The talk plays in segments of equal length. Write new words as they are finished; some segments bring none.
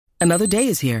Another day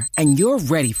is here, and you're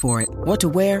ready for it. What to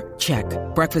wear? Check.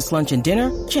 Breakfast, lunch, and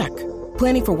dinner? Check.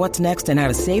 Planning for what's next and how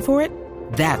to save for it?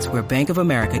 That's where Bank of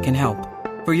America can help.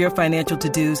 For your financial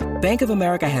to-dos, Bank of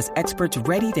America has experts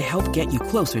ready to help get you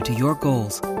closer to your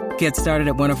goals. Get started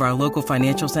at one of our local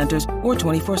financial centers or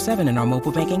 24/7 in our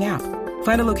mobile banking app.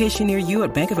 Find a location near you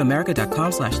at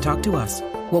bankofamerica.com/talktous.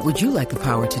 What would you like the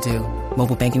power to do?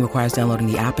 Mobile banking requires downloading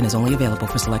the app and is only available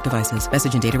for select devices.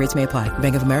 Message and data rates may apply.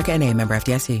 Bank of America N.A., member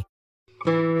FDIC. I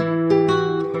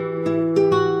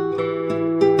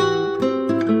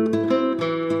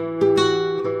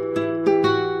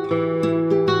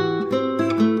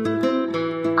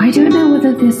don't know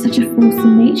whether there's such a force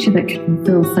in nature that can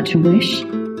fulfill such a wish,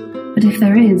 but if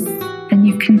there is, then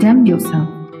you've condemned yourself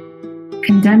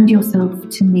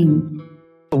to me.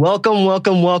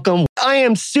 Welcome. I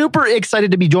am super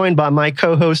excited to be joined by my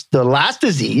co-host, the last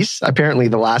Aziz, apparently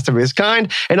the last of his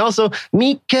kind, and also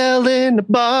Mikael in the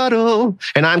bottle.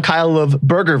 And I'm Kyle of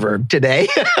Burgerverb today.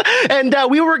 And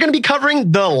we were going to be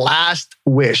covering The Last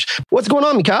Wish. What's going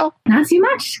on, Mikael? Not too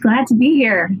much. Glad to be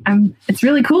here. It's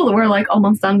really cool that we're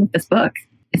almost done with this book.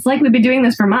 It's like we've been doing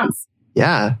this for months.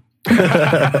 Yeah.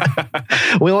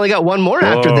 We only got one more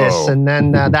after this, and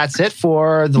then that's it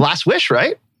for The Last Wish,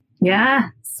 right? Yeah.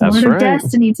 Sword of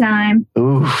Destiny time.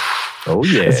 Ooh. Oh,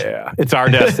 yeah. It's our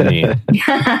destiny.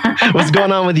 What's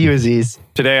going on with you, Aziz?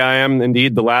 Today, I am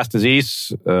indeed the last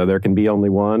Aziz. There can be only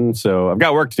one. So I've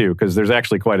got work to do because there's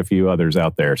actually quite a few others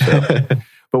out there. So,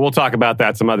 but we'll talk about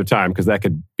that some other time because that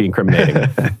could be incriminating.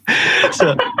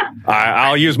 So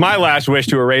I'll use my last wish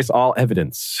to erase all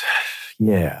evidence.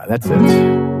 Yeah, that's it.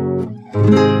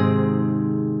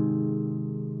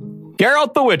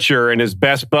 Geralt the Witcher and his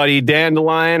best buddy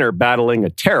Dandelion are battling a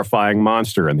terrifying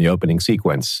monster in the opening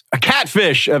sequence. A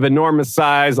catfish of enormous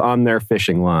size on their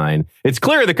fishing line. It's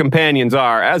clear the companions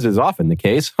are, as is often the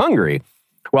case, hungry.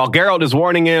 While Geralt is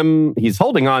warning him he's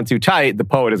holding on too tight, the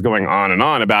poet is going on and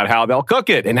on about how they'll cook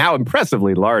it and how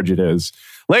impressively large it is.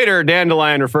 Later,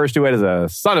 Dandelion refers to it as a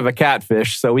son of a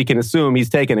catfish, so we can assume he's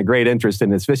taken a great interest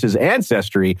in his fish's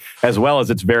ancestry as well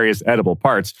as its various edible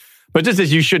parts. But just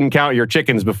as you shouldn't count your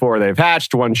chickens before they've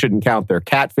hatched, one shouldn't count their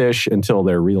catfish until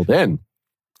they're reeled in.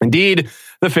 Indeed,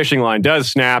 the fishing line does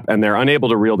snap, and they're unable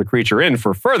to reel the creature in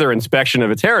for further inspection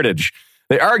of its heritage.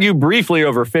 They argue briefly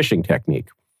over fishing technique.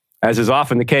 As is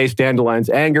often the case, Dandelion's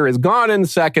anger is gone in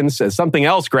seconds as something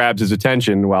else grabs his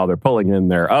attention while they're pulling in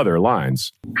their other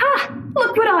lines. Ha!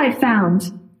 Look what I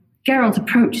found! Geralt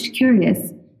approached,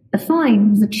 curious. The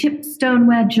find was a chipped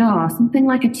stoneware jar, something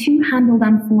like a two-handled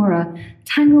amphora,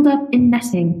 tangled up in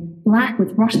netting, black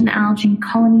with rotten algae,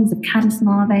 colonies of caddis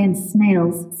larvae and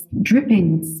snails,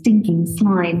 dripping with stinking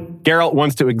slime. Geralt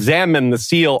wants to examine the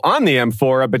seal on the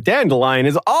amphora, but Dandelion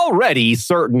is already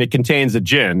certain it contains a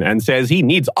djinn and says he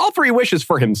needs all three wishes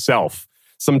for himself.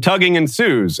 Some tugging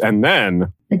ensues, and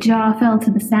then... The jar fell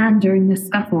to the sand during the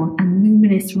scuffle, and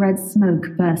luminous red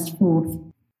smoke burst forth.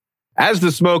 As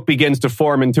the smoke begins to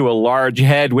form into a large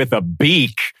head with a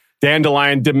beak,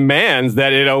 Dandelion demands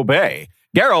that it obey.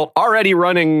 Geralt, already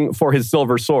running for his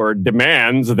silver sword,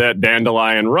 demands that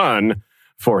Dandelion run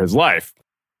for his life.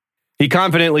 He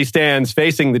confidently stands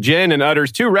facing the djinn and utters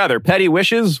two rather petty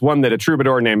wishes, one that a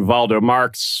troubadour named Valdo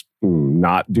Marx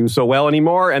not do so well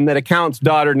anymore, and that a count's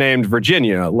daughter named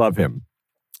Virginia love him.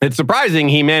 It's surprising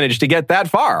he managed to get that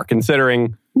far,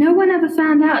 considering... No one ever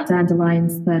found out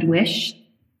Dandelion's third wish.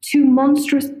 Two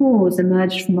monstrous paws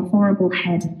emerged from the horrible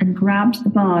head and grabbed the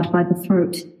bard by the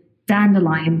throat.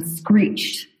 Dandelion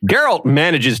screeched. Geralt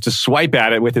manages to swipe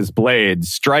at it with his blade,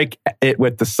 strike it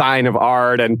with the sign of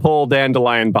Ard, and pull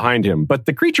Dandelion behind him, but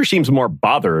the creature seems more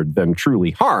bothered than truly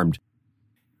harmed.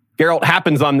 Geralt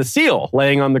happens on the seal,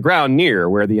 laying on the ground near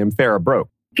where the amphora broke.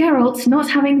 Geralt, not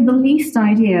having the least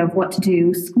idea of what to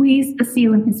do, squeezed the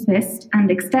seal in his fist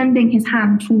and, extending his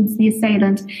hand towards the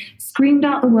assailant, screamed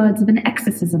out the words of an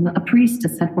exorcism that a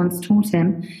priestess had once taught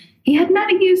him. He had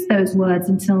never used those words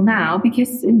until now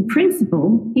because, in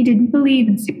principle, he didn't believe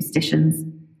in superstitions.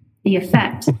 The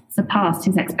effect surpassed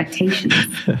his expectations.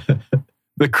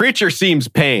 The creature seems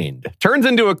pained, turns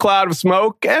into a cloud of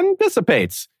smoke, and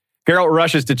dissipates. Geralt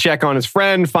rushes to check on his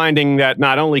friend, finding that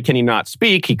not only can he not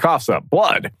speak, he coughs up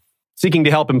blood. Seeking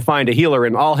to help him find a healer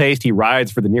in all haste, he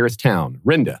rides for the nearest town,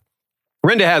 Rinda.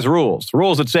 Rinda has rules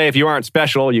that say if you aren't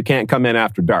special, you can't come in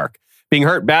after dark. Being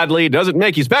hurt badly doesn't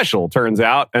make you special, turns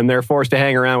out, and they're forced to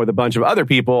hang around with a bunch of other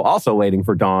people also waiting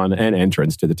for dawn and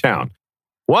entrance to the town.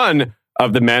 One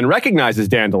of the men recognizes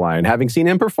Dandelion, having seen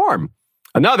him perform.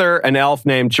 Another, an elf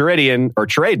named Cheridian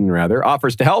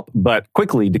offers to help, but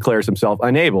quickly declares himself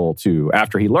unable to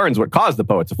after he learns what caused the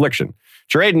poet's affliction.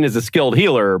 Cheridian is a skilled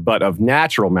healer, but of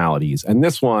natural maladies, and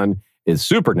this one is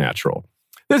supernatural.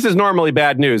 This is normally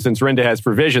bad news since Rinda has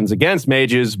provisions against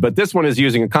mages, but this one is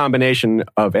using a combination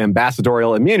of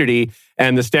ambassadorial immunity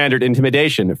and the standard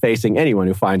intimidation facing anyone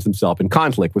who finds himself in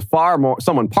conflict with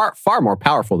someone far more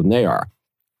powerful than they are.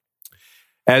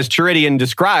 As Cheridian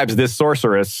describes this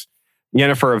sorceress,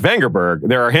 Yennefer of Vengerberg,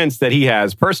 there are hints that he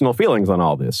has personal feelings on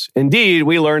all this. Indeed,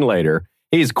 we learn later,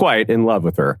 he's quite in love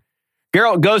with her.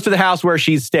 Geralt goes to the house where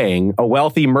she's staying, a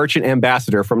wealthy merchant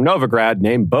ambassador from Novigrad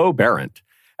named Bo Barent.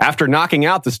 After knocking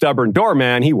out the stubborn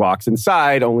doorman, he walks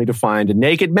inside, only to find a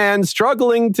naked man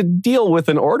struggling to deal with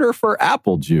an order for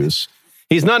apple juice.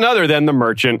 He's none other than the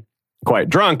merchant, quite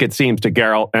drunk, it seems to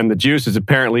Geralt, and the juice is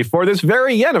apparently for this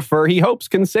very Yennefer he hopes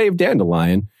can save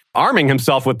Dandelion. Arming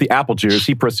himself with the apple juice,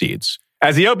 he proceeds.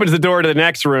 As he opens the door to the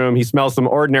next room, he smells some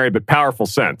ordinary but powerful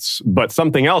scents, but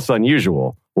something else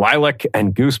unusual, lilac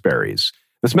and gooseberries.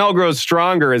 The smell grows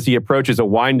stronger as he approaches a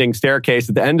winding staircase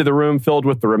at the end of the room filled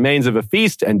with the remains of a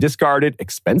feast and discarded,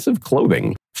 expensive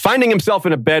clothing. Finding himself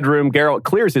in a bedroom, Geralt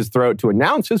clears his throat to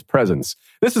announce his presence.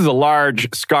 This is a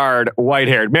large, scarred,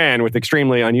 white-haired man with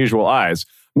extremely unusual eyes.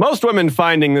 Most women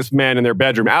finding this man in their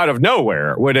bedroom out of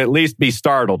nowhere would at least be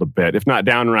startled a bit, if not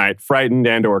downright frightened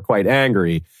and or quite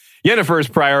angry. Yennefer's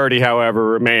priority, however,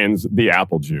 remains the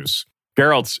apple juice.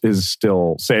 Geralt is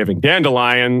still saving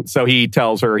Dandelion, so he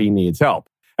tells her he needs help.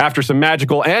 After some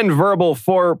magical and verbal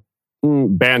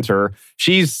banter,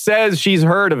 she says she's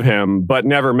heard of him, but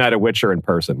never met a Witcher in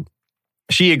person.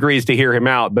 She agrees to hear him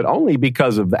out, but only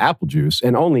because of the apple juice,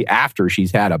 and only after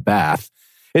she's had a bath.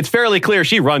 It's fairly clear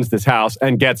she runs this house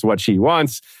and gets what she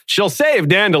wants. She'll save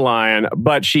Dandelion,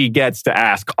 but she gets to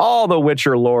ask all the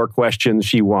Witcher lore questions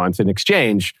she wants in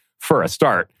exchange for a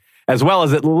start, as well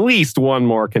as at least one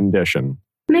more condition.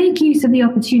 Make use of the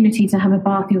opportunity to have a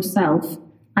bath yourself.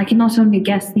 I can not only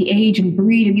guess the age and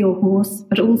breed of your horse,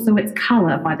 but also its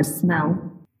color by the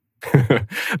smell.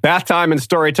 Bath time and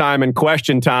story time and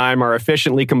question time are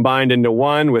efficiently combined into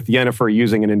one, with Yennefer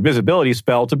using an invisibility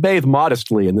spell to bathe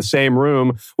modestly in the same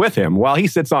room with him while he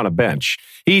sits on a bench.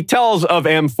 He tells of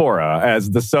amphora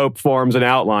as the soap forms an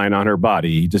outline on her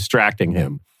body, distracting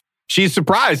him. She's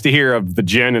surprised to hear of the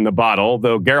gin in the bottle,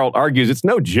 though Geralt argues it's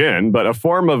no gin, but a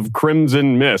form of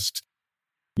crimson mist.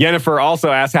 Yennefer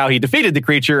also asks how he defeated the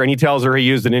creature, and he tells her he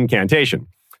used an incantation.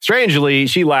 Strangely,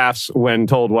 she laughs when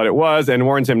told what it was and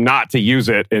warns him not to use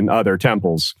it in other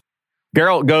temples.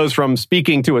 Geralt goes from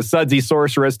speaking to a sudsy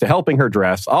sorceress to helping her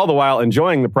dress, all the while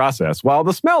enjoying the process, while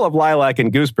the smell of lilac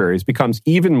and gooseberries becomes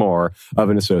even more of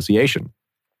an association.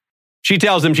 She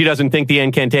tells him she doesn't think the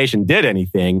incantation did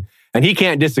anything, and he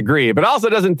can't disagree, but also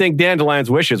doesn't think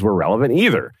Dandelion's wishes were relevant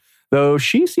either. Though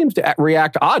she seems to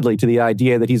react oddly to the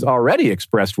idea that he's already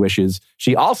expressed wishes,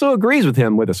 she also agrees with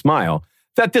him with a smile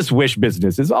that this wish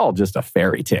business is all just a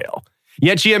fairy tale.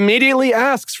 Yet she immediately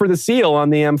asks for the seal on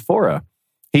the amphora.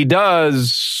 He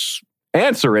does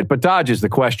answer it, but dodges the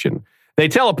question. They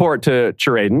teleport to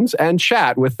Cheridian's and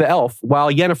chat with the elf while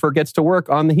Yennefer gets to work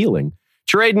on the healing.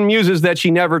 Cheridian muses that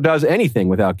she never does anything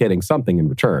without getting something in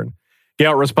return.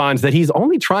 Geralt responds that he's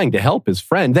only trying to help his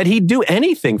friend, that he'd do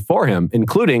anything for him,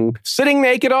 including sitting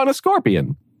naked on a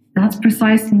scorpion. That's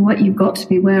precisely what you've got to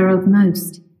beware of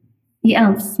most. The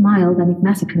elf smiled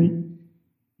enigmatically.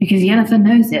 Because Yennefer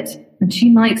knows it, and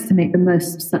she likes to make the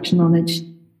most of such knowledge.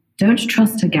 Don't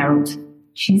trust her, Geralt.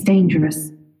 She's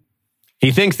dangerous.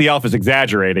 He thinks the elf is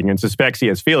exaggerating and suspects he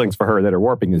has feelings for her that are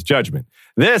warping his judgment.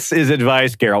 This is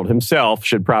advice Geralt himself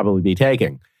should probably be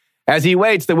taking. As he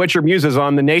waits, the Witcher muses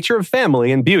on the nature of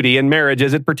family and beauty and marriage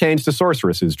as it pertains to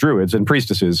sorceresses, druids, and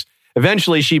priestesses.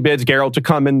 Eventually, she bids Geralt to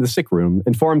come in the sick room,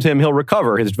 informs him he'll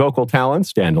recover his vocal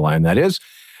talents, Dandelion that is.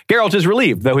 Geralt is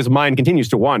relieved, though his mind continues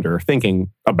to wander, thinking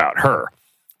about her.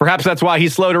 Perhaps that's why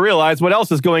he's slow to realize what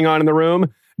else is going on in the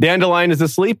room. Dandelion is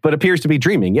asleep, but appears to be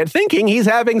dreaming, yet thinking he's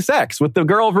having sex with the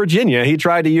girl Virginia he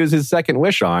tried to use his second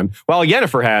wish on, while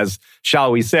Yennefer has,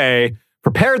 shall we say,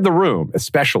 prepared the room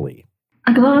especially.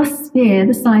 A glass sphere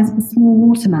the size of a small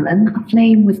watermelon,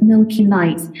 aflame with milky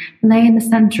light, lay in the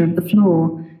center of the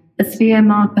floor. The sphere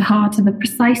marked the heart of a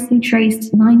precisely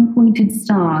traced 9-pointed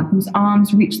star whose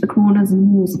arms reached the corners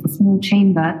and walls of the small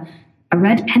chamber. A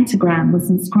red pentagram was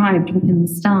inscribed within the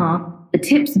star. The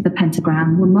tips of the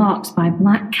pentagram were marked by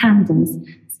black candles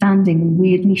standing in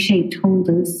weirdly shaped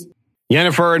holders.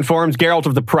 Yennefer informs Geralt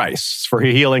of the price for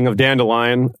the healing of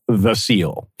Dandelion, the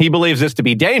seal. He believes this to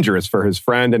be dangerous for his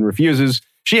friend and refuses.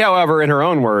 She, however, in her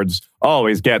own words,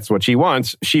 always gets what she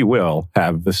wants. She will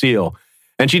have the seal.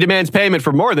 And she demands payment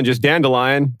for more than just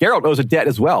Dandelion. Geralt owes a debt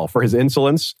as well for his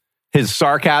insolence, his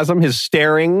sarcasm, his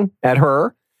staring at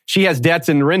her. She has debts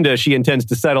in Rinda she intends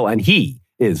to settle, and he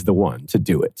is the one to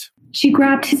do it. She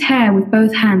grabbed his hair with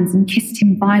both hands and kissed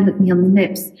him violently on the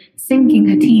lips, sinking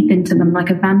her teeth into them like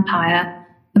a vampire.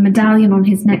 The medallion on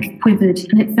his neck quivered,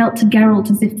 and it felt to Geralt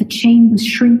as if the chain was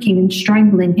shrinking and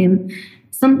strangling him.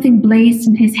 Something blazed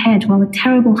in his head while a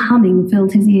terrible humming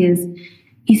filled his ears.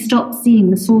 He stopped seeing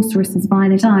the sorceress's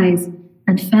violet eyes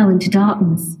and fell into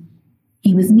darkness.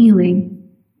 He was kneeling.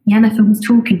 Yennefer was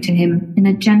talking to him in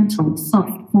a gentle,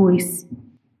 soft voice.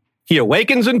 He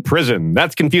awakens in prison.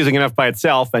 That's confusing enough by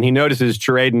itself, and he notices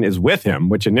Tiraden is with him,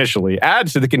 which initially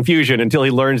adds to the confusion until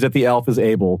he learns that the elf is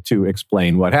able to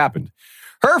explain what happened.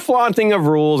 Her flaunting of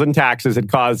rules and taxes had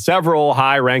caused several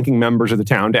high-ranking members of the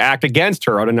town to act against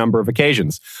her on a number of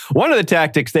occasions. One of the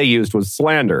tactics they used was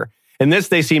slander. In this,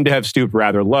 they seem to have stooped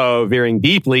rather low, veering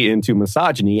deeply into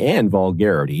misogyny and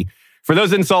vulgarity. For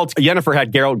those insults, Yennefer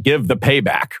had Geralt give the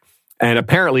payback, and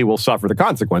apparently will suffer the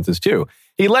consequences too.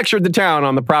 He lectured the town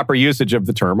on the proper usage of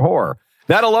the term whore.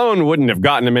 That alone wouldn't have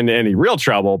gotten him into any real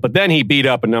trouble, but then he beat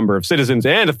up a number of citizens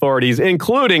and authorities,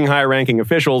 including high-ranking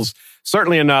officials,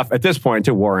 certainly enough at this point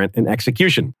to warrant an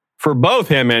execution for both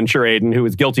him and Tiraden, who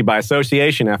is guilty by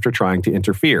association after trying to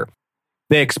interfere.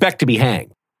 They expect to be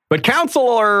hanged. But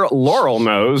Counselor Laurel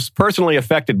Nose, personally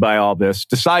affected by all this,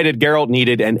 decided Geralt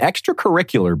needed an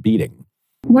extracurricular beating.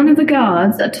 One of the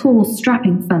guards, a tall,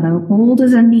 strapping fellow, bald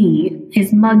as a knee,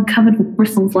 his mug covered with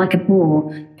bristles like a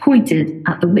boar, pointed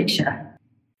at the Witcher.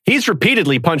 He's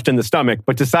repeatedly punched in the stomach,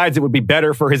 but decides it would be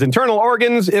better for his internal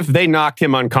organs if they knocked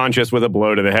him unconscious with a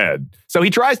blow to the head. So he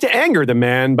tries to anger the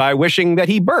man by wishing that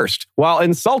he burst, while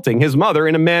insulting his mother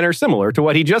in a manner similar to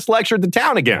what he just lectured the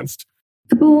town against.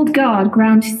 The bald guard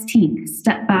ground his teeth,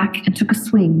 stepped back, and took a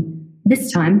swing,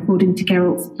 this time, according to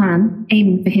Geralt's plan,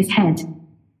 aiming for his head.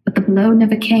 But the blow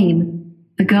never came.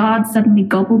 The guard suddenly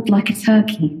gobbled like a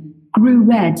turkey, grew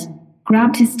red,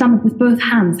 grabbed his stomach with both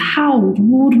hands, howled,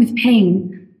 roared with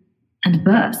pain, and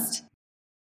burst.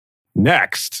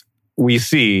 Next, we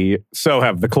see So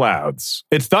Have the Clouds.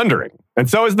 It's thundering, and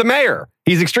so is the mayor.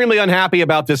 He's extremely unhappy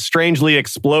about this strangely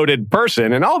exploded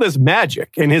person and all this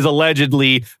magic in his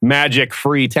allegedly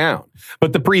magic-free town.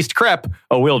 But the priest Crep,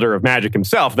 a wielder of magic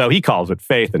himself, though he calls it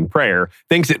faith and prayer,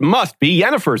 thinks it must be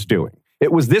Yennefer's doing.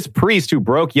 It was this priest who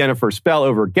broke Yennefer's spell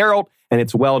over Geralt, and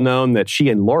it's well known that she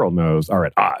and Laurel Nose are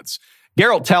at odds.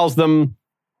 Geralt tells them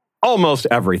almost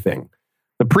everything.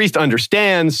 The priest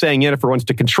understands, saying Yennefer wants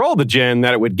to control the djinn,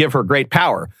 that it would give her great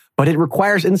power, but it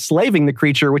requires enslaving the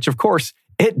creature, which, of course,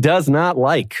 it does not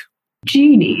like.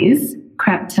 Genies,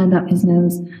 Crap turned up his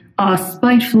nose, are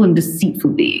spiteful and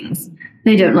deceitful beings.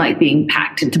 They don't like being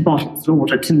packed into bottles in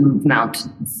order to move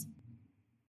mountains.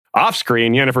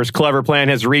 Off-screen, Yennefer's clever plan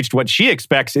has reached what she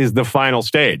expects is the final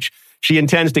stage. She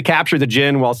intends to capture the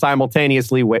djinn while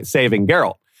simultaneously saving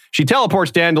Geralt. She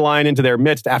teleports Dandelion into their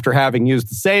midst after having used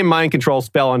the same mind control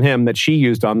spell on him that she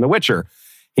used on the Witcher.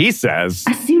 He says,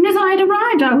 "As soon as I had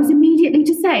arrived, I was immediately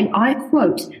to say, I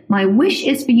quote, 'My wish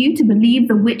is for you to believe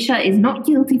the Witcher is not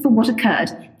guilty for what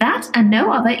occurred. That and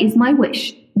no other is my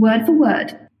wish. Word for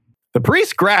word.'" The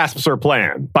priest grasps her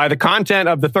plan. By the content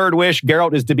of the third wish,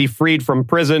 Geralt is to be freed from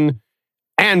prison,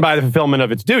 and by the fulfillment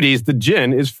of its duties, the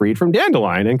djinn is freed from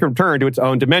Dandelion and can return to its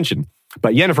own dimension.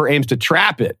 But Yennefer aims to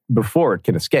trap it before it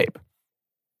can escape.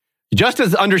 Just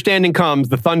as understanding comes,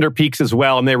 the thunder peaks as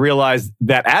well, and they realize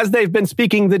that as they've been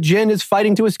speaking, the djinn is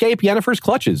fighting to escape Yennefer's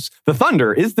clutches. The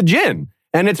thunder is the djinn,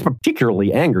 and it's a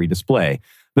particularly angry display.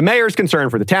 The mayor's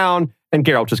concerned for the town, and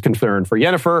Geralt is concerned for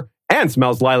Yennefer, and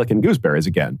smells lilac and gooseberries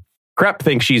again. Crep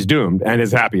thinks she's doomed and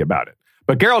is happy about it.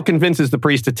 But Geralt convinces the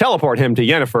priest to teleport him to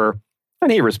Yennefer,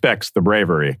 and he respects the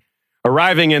bravery.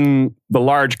 Arriving in the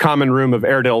large common room of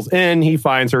Airedale's Inn, he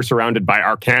finds her surrounded by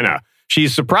arcana.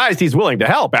 She's surprised he's willing to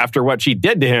help after what she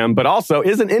did to him, but also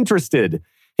isn't interested.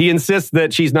 He insists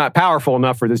that she's not powerful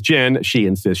enough for this djinn. She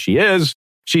insists she is.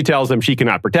 She tells him she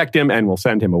cannot protect him and will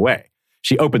send him away.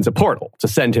 She opens a portal to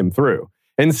send him through.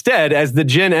 Instead, as the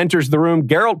djinn enters the room,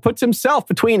 Geralt puts himself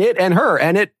between it and her,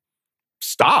 and it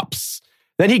stops.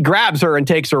 Then he grabs her and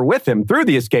takes her with him through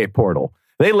the escape portal.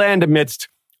 They land amidst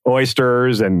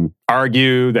oysters and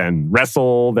argue, then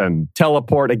wrestle, then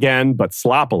teleport again, but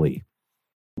sloppily.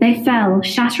 They fell,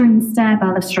 shattering the stair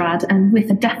balustrade, and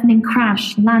with a deafening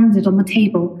crash landed on the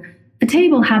table. The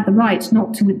table had the right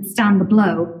not to withstand the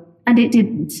blow, and it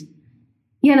didn't.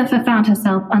 Yennefer found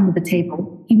herself under the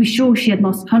table. He was sure she had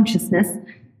lost consciousness.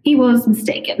 He was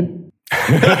mistaken.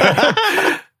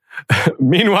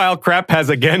 Meanwhile, Krepp has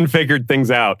again figured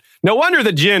things out. No wonder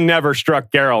the djinn never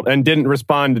struck Geralt and didn't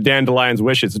respond to Dandelion's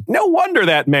wishes. No wonder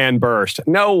that man burst.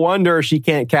 No wonder she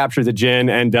can't capture the djinn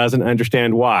and doesn't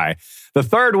understand why. The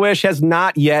third wish has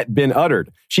not yet been uttered.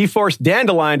 She forced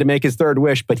Dandelion to make his third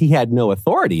wish, but he had no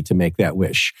authority to make that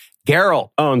wish.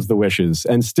 Geralt owns the wishes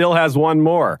and still has one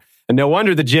more. And no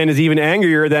wonder the djinn is even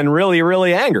angrier than really,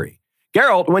 really angry.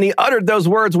 Geralt, when he uttered those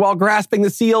words while grasping the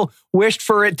seal, wished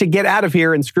for it to get out of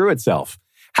here and screw itself.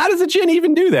 How does a djinn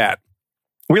even do that?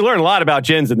 We learn a lot about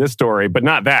djinns in this story, but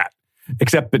not that,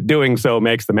 except that doing so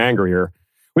makes them angrier.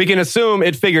 We can assume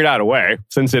it figured out a way,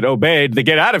 since it obeyed the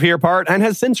get out of here part and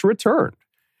has since returned.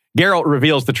 Geralt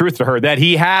reveals the truth to her that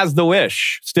he has the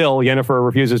wish. Still, Yennefer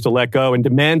refuses to let go and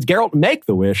demands Geralt make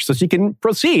the wish so she can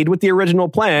proceed with the original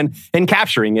plan and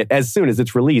capturing it as soon as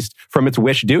it's released from its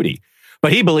wish duty.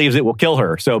 But he believes it will kill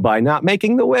her, so by not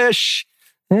making the wish,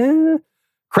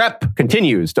 Krepp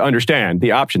continues to understand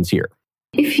the options here.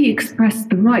 If he expressed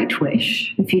the right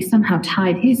wish, if he somehow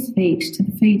tied his fate to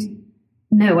the fate...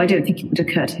 No, I don't think it would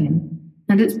occur to him.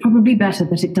 And it's probably better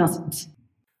that it doesn't.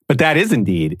 But that is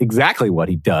indeed exactly what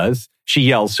he does. She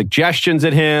yells suggestions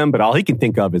at him, but all he can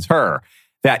think of is her.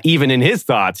 That even in his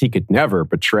thoughts, he could never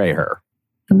betray her.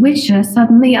 The Witcher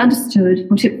suddenly understood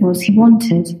what it was he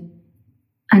wanted.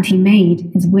 And he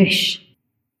made his wish.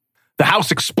 The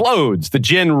house explodes. The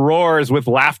djinn roars with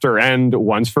laughter and,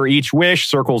 once for each wish,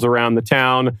 circles around the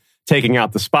town, taking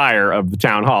out the spire of the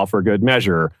town hall for good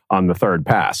measure on the third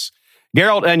pass.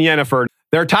 Geralt and Yennefer,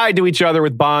 they're tied to each other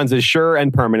with bonds as sure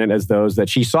and permanent as those that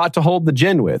she sought to hold the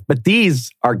djinn with. But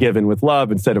these are given with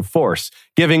love instead of force,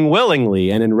 giving willingly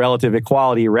and in relative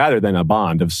equality rather than a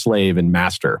bond of slave and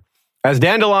master. As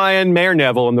Dandelion, Mayor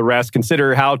Neville, and the rest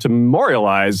consider how to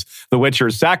memorialize the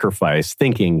Witcher's sacrifice,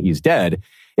 thinking he's dead,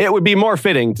 it would be more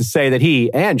fitting to say that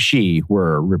he and she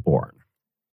were reborn.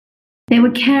 They were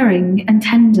caring and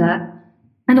tender,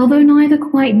 and although neither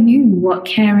quite knew what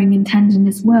caring and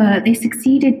tenderness were, they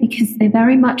succeeded because they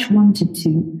very much wanted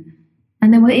to,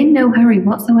 and they were in no hurry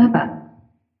whatsoever.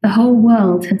 The whole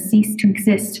world had ceased to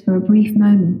exist for a brief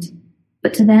moment,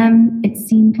 but to them it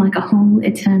seemed like a whole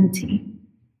eternity.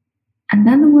 And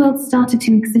then the world started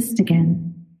to exist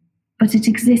again, but it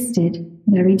existed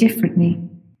very differently.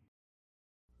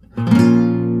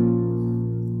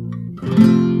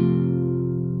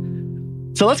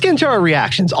 So let's get into our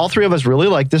reactions. All three of us really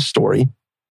like this story.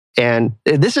 And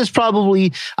this is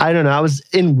probably, I don't know, I was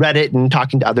in Reddit and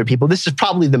talking to other people. This is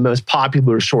probably the most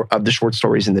popular of the short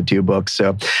stories in the two books.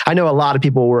 So I know a lot of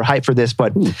people were hyped for this,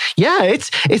 but yeah, it's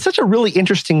such a really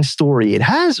interesting story. It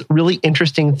has really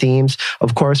interesting themes.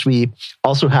 Of course, we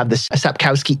also have the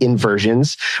Sapkowski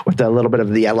inversions with a little bit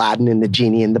of the Aladdin and the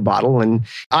genie in the bottle. And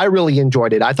I really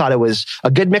enjoyed it. I thought it was a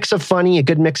good mix of funny, a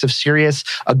good mix of serious,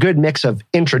 a good mix of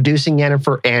introducing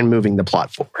Yennefer and moving the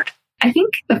plot forward. I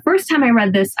think the first time I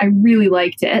read this, I really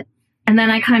liked it. And then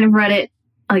I kind of read it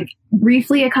like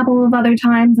briefly a couple of other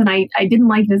times. And I didn't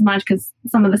like it as much because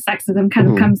some of the sexism kind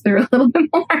of comes through a little bit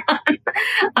more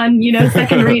on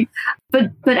second read.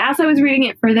 But as I was reading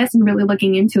it for this and really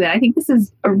looking into it, I think this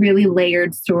is a really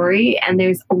layered story. And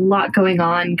there's a lot going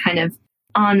on kind of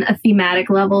on a thematic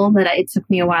level that it took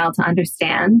me a while to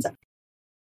understand.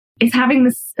 It's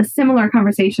having a similar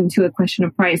conversation to A Question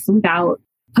of Price without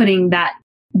putting that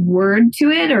word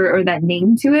to it or that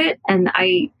name to it. And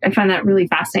I find that really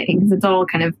fascinating because it's all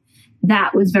kind of,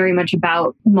 that was very much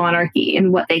about monarchy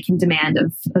and what they can demand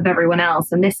of everyone else.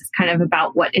 And this is kind of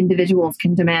about what individuals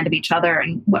can demand of each other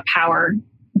and what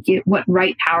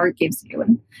right power gives you.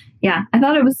 And yeah, I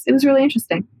thought it was really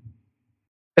interesting.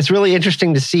 It's really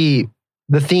interesting to see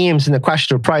the themes in The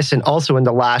Question of Price and also in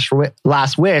The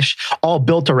Last Wish all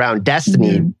built around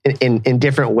destiny in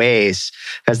different ways,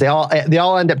 because they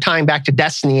all end up tying back to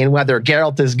destiny and whether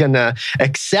Geralt is going to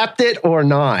accept it or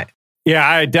not. Yeah,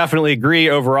 I definitely agree.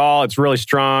 Overall, it's really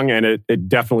strong and it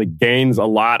definitely gains a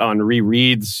lot on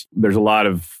rereads. There's a lot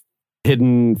of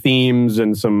hidden themes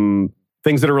and some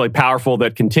things that are really powerful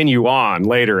that continue on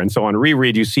later. And so on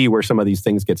reread, you see where some of these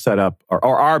things get set up or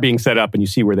are being set up, and you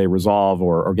see where they resolve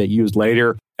or get used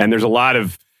later. And there's a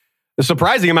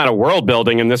surprising amount of world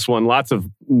building in this one. Lots of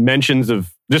mentions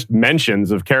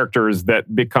of characters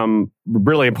that become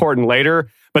really important later,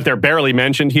 but they're barely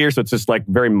mentioned here. So it's just like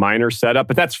very minor setup.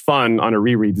 But that's fun on a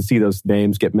reread to see those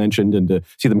names get mentioned and to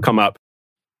see them come up.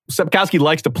 Sapkowski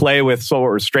likes to play with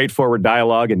sort of straightforward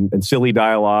dialogue and silly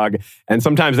dialogue, and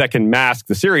sometimes that can mask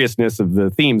the seriousness of the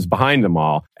themes behind them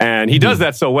all. And he does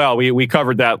that so well. We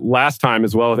covered that last time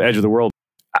as well with Edge of the World.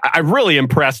 I'm really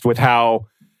impressed with how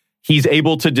he's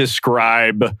able to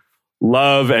describe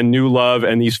love and new love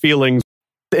and these feelings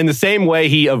In the same way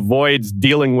he avoids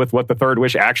dealing with what the third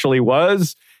wish actually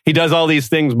was, he does all these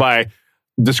things by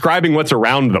describing what's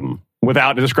around them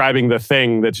without describing the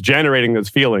thing that's generating those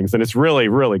feelings. And it's really,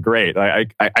 really great. I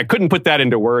couldn't put that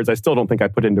into words. I still don't think I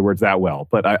put it into words that well,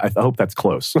 but I hope that's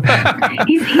close.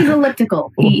 He's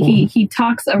elliptical. He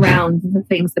talks around the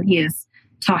things that he is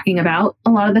talking about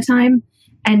a lot of the time.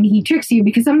 And he tricks you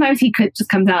because sometimes he just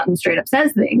comes out and straight up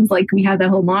says things. Like we had that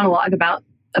whole monologue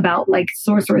about like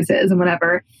sorceresses and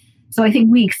whatever. So I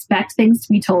think we expect things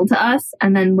to be told to us.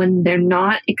 And then when they're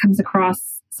not, it comes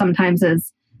across sometimes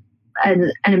as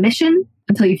an omission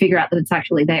until you figure out that it's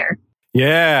actually there.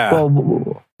 Yeah.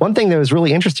 Well, one thing that was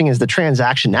really interesting is the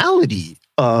transactionality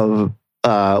of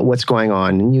what's going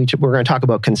on. And we're going to talk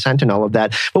about consent and all of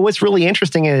that. But what's really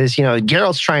interesting is,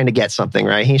 Geralt's trying to get something,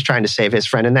 right? He's trying to save his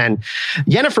friend. And then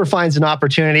Yennefer finds an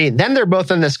opportunity. Then they're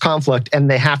both in this conflict and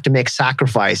they have to make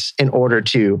sacrifice in order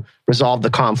to resolve the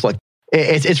conflict.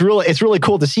 It's really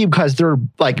cool to see because they're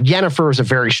like, Yennefer is a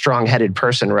very strong-headed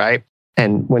person, right?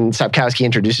 And when Sapkowski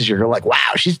introduces her, you're like,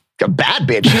 wow, she's a bad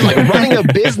bitch. She's like running a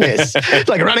business,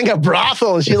 like running a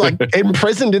brothel. And she's like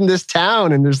imprisoned in this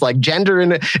town. And there's like gender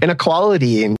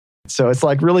inequality. And so it's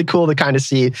like really cool to kind of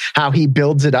see how he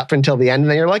builds it up until the end. And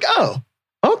then you're like, oh,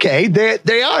 okay,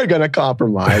 they are going to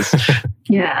compromise.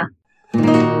 Yeah.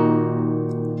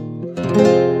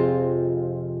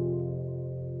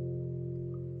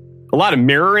 A lot of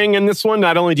mirroring in this one.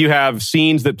 Not only do you have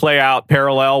scenes that play out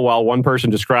parallel while one person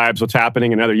describes what's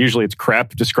happening, another, usually it's Crep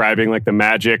describing like the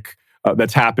magic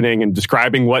that's happening and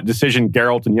describing what decision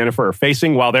Geralt and Yennefer are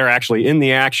facing while they're actually in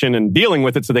the action and dealing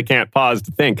with it so they can't pause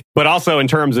to think. But also in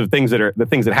terms of things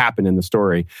that happen in the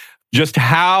story. Just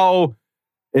how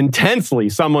intensely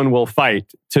someone will fight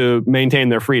to maintain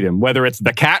their freedom, whether it's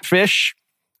the catfish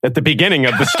at the beginning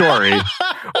of the story,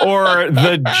 or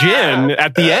the djinn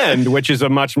at the end, which is a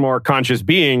much more conscious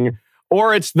being,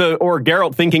 or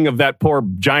Geralt thinking of that poor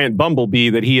giant bumblebee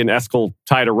that he and Eskel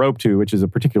tied a rope to, which is a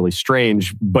particularly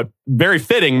strange but very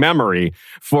fitting memory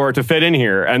to fit in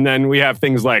here. And then we have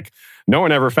things like, no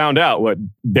one ever found out what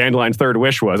Dandelion's third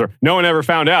wish was, or no one ever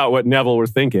found out what Neville was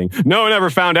thinking. No one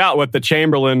ever found out what the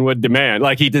Chamberlain would demand.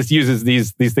 Like he just uses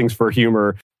these things for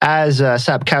humor. As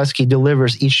Sapkowski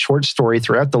delivers each short story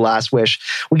throughout The Last Wish,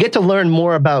 we get to learn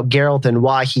more about Geralt and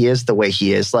why he is the way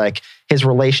he is, like his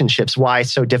relationships, why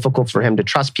it's so difficult for him to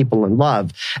trust people and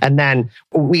love. And then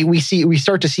we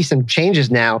start to see some changes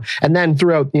now. And then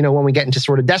throughout, when we get into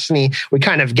Sword of Destiny, we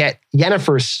kind of get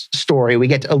Yennefer's story. We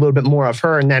get a little bit more of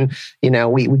her. And then,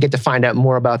 we get to find out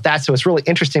more about that. So it's really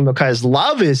interesting because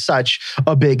love is such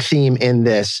a big theme in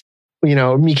this.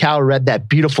 Mikhail read that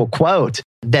beautiful quote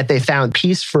that they found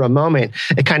peace for a moment.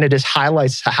 It kind of just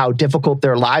highlights how difficult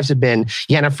their lives have been.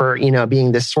 Yennefer,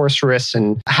 being this sorceress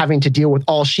and having to deal with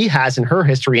all she has in her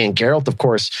history. And Geralt, of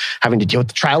course, having to deal with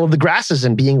the trial of the grasses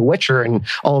and being a witcher and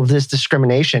all of this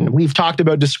discrimination. We've talked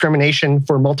about discrimination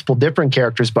for multiple different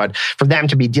characters, but for them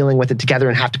to be dealing with it together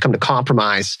and have to come to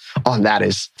compromise on that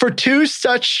is, for two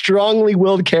such strongly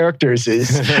willed characters,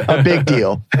 is a big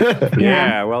deal.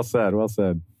 Yeah, well said, well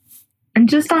said. And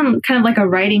just on kind of like a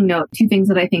writing note, two things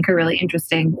that I think are really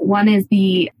interesting. One is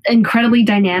the incredibly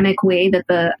dynamic way that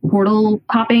the portal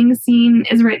hopping scene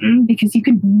is written, because you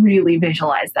can really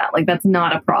visualize that. Like that's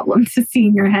not a problem to see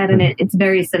in your head. And it's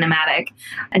very cinematic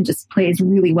and just plays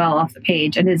really well off the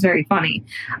page and is very funny.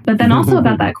 But then also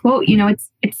about that quote, it's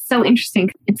so interesting.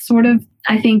 It's sort of,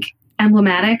 I think,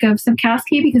 emblematic of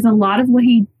Sapkowski, because a lot of what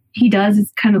he does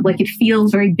is kind of like, it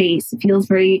feels very base. It feels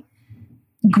very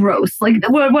gross. Like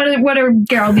what are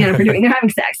Geralt and Yennefer doing? They're having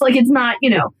sex. Like it's not,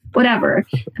 whatever.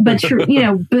 But true,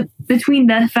 but between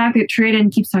the fact that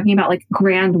Truden keeps talking about like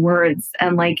grand words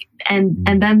and like and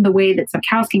then the way that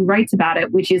Sapkowski writes about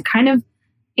it, which is kind of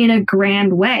in a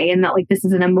grand way, and that like this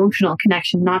is an emotional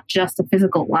connection, not just a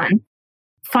physical one.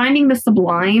 Finding the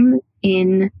sublime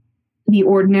in the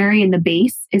ordinary and the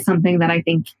base is something that I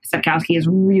think Sapkowski is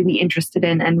really interested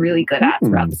in and really good at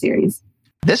throughout the series.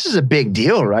 This is a big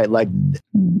deal, right? Like,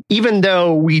 even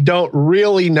though we don't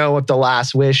really know what The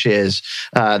Last Wish is,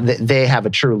 they have a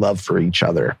true love for each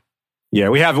other. Yeah,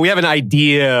 we have an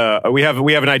idea. We have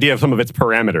an idea of some of its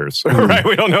parameters, right?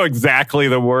 We don't know exactly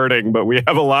the wording, but we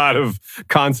have a lot of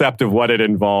concept of what it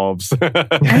involves. and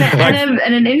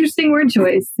an interesting word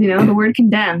choice. The word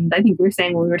condemned. I think we were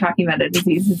saying when we were talking about it,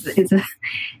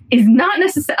 is not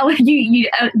necessarily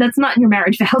you. That's not in your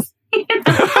marriage vows.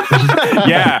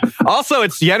 Yeah. Also,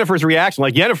 it's Yennefer's reaction.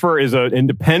 Like Yennefer is an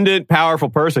independent, powerful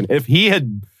person. If he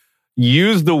had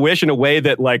used the wish in a way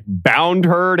that like bound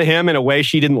her to him in a way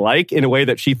she didn't like, in a way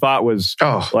that she thought was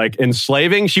like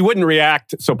enslaving, she wouldn't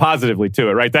react so positively to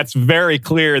it, right? That's very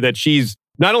clear that she's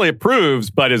not only approves,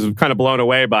 but is kind of blown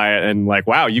away by it and like,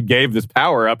 wow, you gave this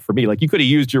power up for me. Like you could have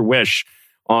used your wish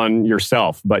on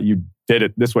yourself, but you did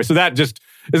it this way. So that just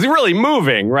is really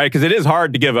moving, right? Because it is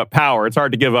hard to give up power. It's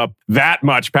hard to give up that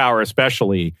much power,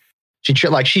 especially.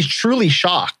 She's truly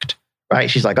shocked, right?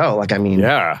 She's like, oh, like, I mean,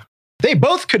 yeah, they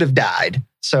both could have died.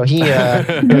 So he had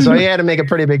to make a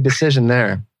pretty big decision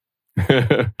there.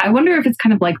 I wonder if it's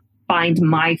kind of like bind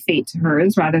my fate to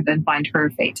hers rather than bind her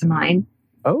fate to mine.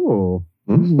 Oh,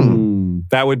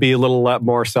 that would be a little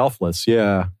more selfless.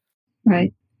 Yeah.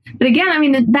 Right. But again, I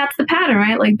mean, that's the pattern,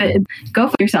 right? Like, go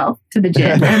for yourself to the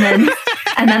gin,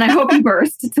 and then I hope you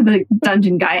burst to the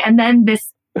dungeon guy, and then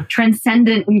this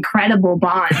transcendent, incredible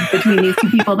bond between these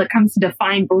two people that comes to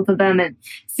define both of them, and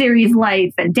Ciri's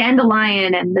life, and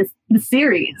Dandelion, and the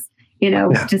series.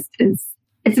 Just it's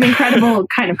an incredible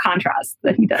kind of contrast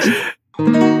that he does.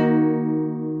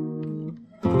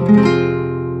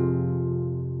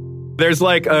 There's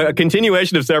like a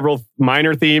continuation of several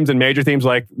minor themes and major themes.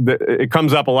 Like it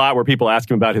comes up a lot where people ask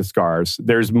him about his scars.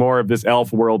 There's more of this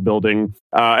elf world building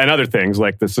and other things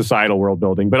like the societal world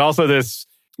building, but also this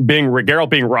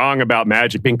Geralt being wrong about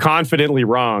magic, being confidently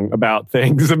wrong about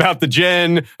things, about the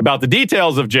djinn, about the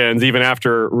details of djinns, even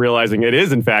after realizing it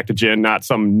is in fact a djinn, not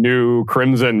some new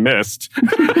crimson mist.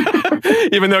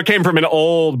 Even though it came from an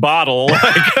old bottle,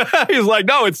 he's like,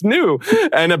 no, it's new.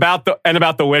 And about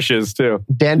the wishes too.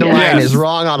 Dandelion is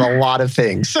wrong on a lot of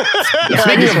things.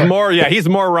 Speaking of more, he's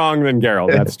more wrong than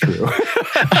Geralt. That's true.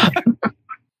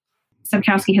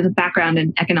 Sapkowski has a background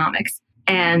in economics,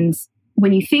 and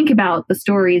when you think about the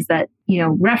stories that,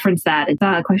 reference that, it's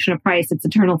a question of price, it's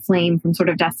Eternal Flame from Sword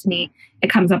of Destiny. It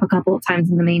comes up a couple of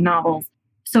times in the main novels.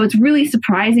 So it's really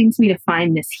surprising to me to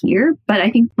find this here. But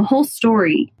I think the whole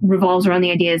story revolves around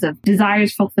the ideas of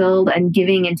desires fulfilled and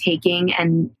giving and taking,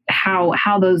 and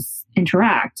how those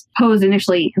interact, posed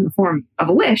initially in the form of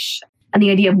a wish. And the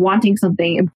idea of wanting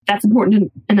something that's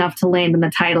important enough to land in the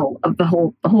title of the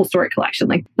whole story collection.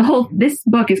 Like this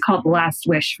book is called The Last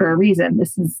Wish for a reason.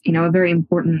 This is, a very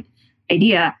important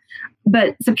idea.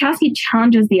 But Sapkowski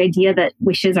challenges the idea that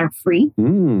wishes are free.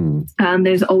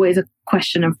 There's always a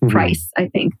question of price, I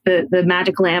think. The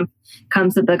magic lamp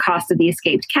comes at the cost of the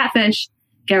escaped catfish.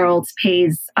 Geralt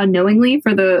pays unknowingly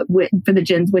for the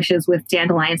djinn's wishes with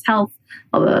Dandelion's help,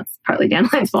 although that's partly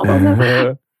Dandelion's fault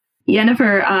also.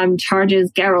 Yennefer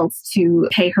charges Geralt to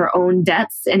pay her own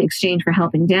debts in exchange for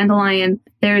helping Dandelion.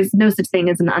 There's no such thing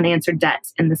as an unanswered debt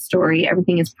in the story.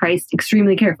 Everything is priced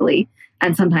extremely carefully,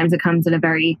 and sometimes it comes at a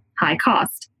very high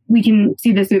cost. We can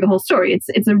see this through the whole story.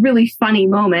 It's a really funny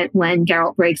moment when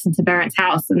Geralt breaks into Barrett's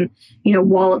house and,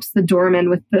 wallops the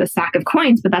doorman with the sack of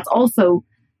coins, but that's also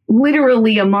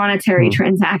literally a monetary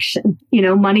transaction.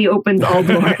 Money opens all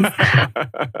doors.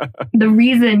 The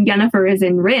reason Yennefer is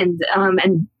in Rind,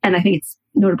 and I think it's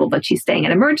notable that she's staying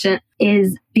at a merchant,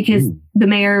 is because the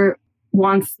mayor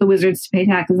wants the wizards to pay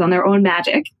taxes on their own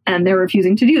magic, and they're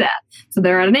refusing to do that. So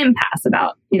they're at an impasse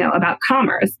about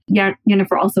commerce.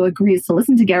 Yennefer also agrees to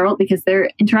listen to Geralt because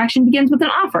their interaction begins with an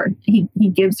offer. He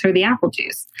gives her the apple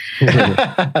juice.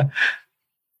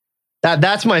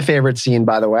 That's my favorite scene,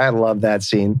 by the way. I love that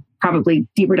scene. Probably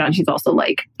deeper down, she's also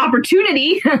like,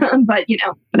 opportunity, but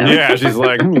whatever. Yeah, she's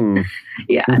like,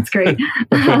 Yeah, it's great.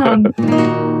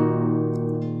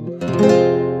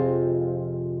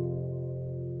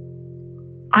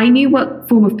 I knew what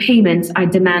form of payment I'd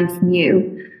demand from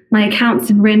you. My accounts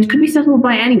in Rind could be settled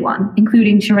by anyone,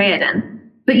 including Sheriadan.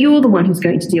 But you're the one who's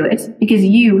going to do it, because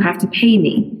you have to pay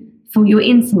me. For your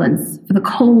insolence, for the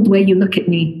cold way you look at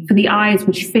me, for the eyes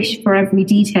which fish for every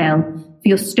detail, for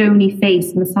your stony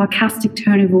face and the sarcastic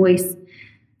tone of voice,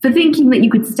 for thinking that you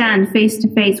could stand face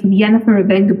to face with Yennefer of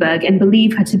Vengerberg and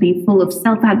believe her to be full of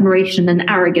self-admiration and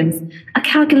arrogance, a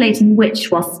calculating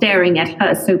witch while staring at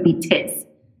her soapy tits.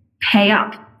 Pay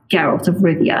up, Geralt of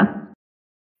Rivia.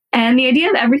 And the idea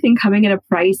of everything coming at a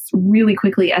price really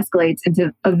quickly escalates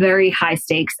into a very high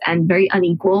stakes and very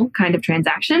unequal kind of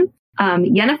transaction.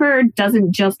 Yennefer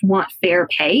doesn't just want fair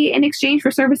pay in exchange for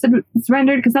service that's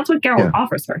rendered, because that's what Geralt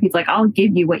offers her. He's like, I'll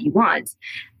give you what you want.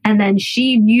 And then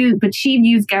she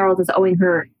views Geralt as owing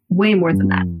her way more than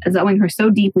that, as owing her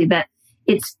so deeply that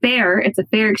it's fair. It's a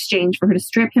fair exchange for her to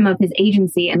strip him of his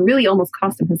agency and really almost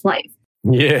cost him his life.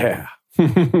 Yeah.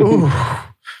 I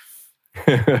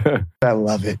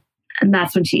love it. And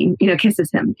that's when she,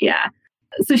 kisses him. Yeah.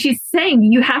 So she's saying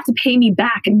you have to pay me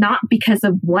back, not because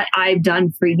of what I've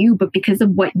done for you, but because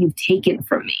of what you've taken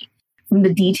from me, from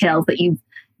the details that you've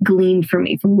gleaned from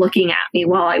me, from looking at me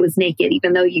while I was naked,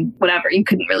 even though you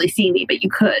couldn't really see me, but you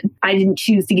could. I didn't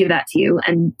choose to give that to you,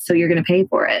 and so you're going to pay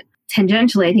for it.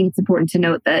 Tangentially, I think it's important to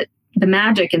note that the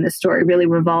magic in this story really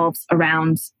revolves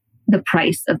around the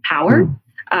price of power.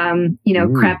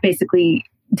 Crap basically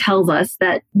tells us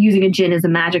that using a djinn is a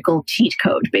magical cheat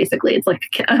code, basically. It's like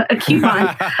a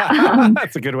coupon.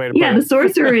 That's a good way to put it. The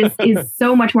sorcerer is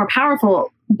so much more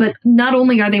powerful, but not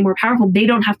only are they more powerful, they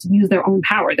don't have to use their own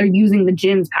power. They're using the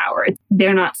djinn's power.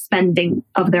 They're not spending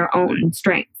of their own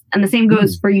strength. And the same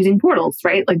goes for using portals,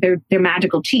 right? Like they're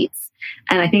magical cheats.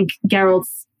 And I think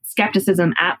Geralt's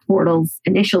skepticism at portals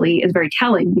initially is very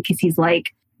telling, because he's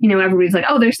like, everybody's like,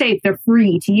 oh, they're safe, they're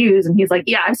free to use. And he's like,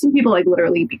 yeah, I've seen people like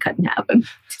literally be cut in half and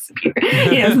disappear.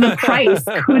 So the price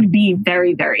could be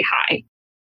very, very high.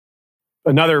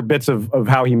 Another bits of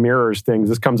how he mirrors things.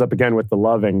 This comes up again with the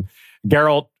loving.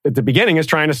 Geralt, at the beginning, is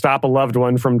trying to stop a loved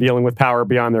one from dealing with power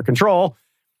beyond their control.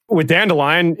 With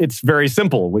Dandelion, it's very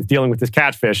simple with dealing with this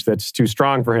catfish that's too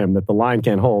strong for him, that the line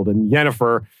can't hold. And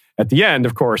Yennefer, at the end,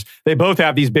 of course, they both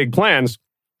have these big plans.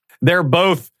 They're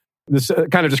both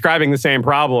kind of describing the same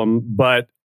problem, but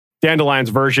Dandelion's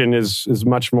version is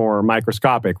much more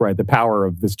microscopic, right? The power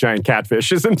of this giant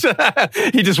catfish isn't...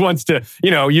 he just wants to,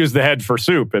 use the head for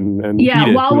soup and eat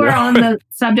it, while we're on the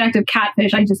subject of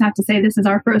catfish, I just have to say this is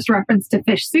our first reference to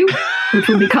fish soup, which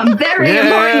will become very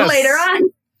important later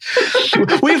on.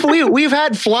 we've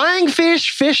had flying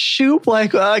fish soup,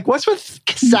 like what's with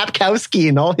Sapkowski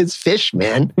and all his fish,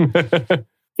 man?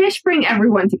 Fish bring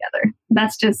everyone together.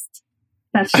 That's true.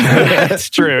 It's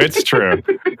true. It's true.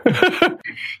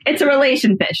 It's a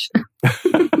relation fish.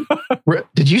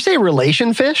 Did you say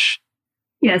relation fish?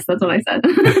 Yes, that's what I said.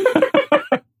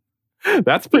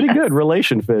 That's pretty good.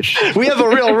 Relation fish. We have a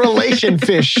real relation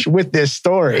fish with this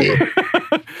story.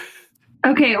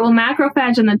 Okay, well,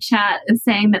 Macrophage in the chat is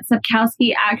saying that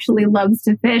Sapkowski actually loves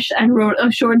to fish and wrote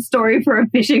a short story for a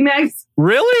fishing mag.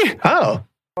 Really? Oh.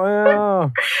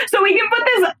 Wow. So we can put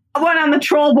this one on the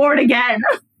troll board again.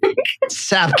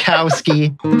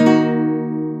 Sapkowski.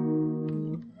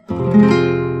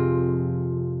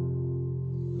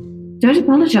 Don't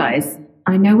apologize.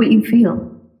 I know what you feel.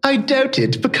 I doubt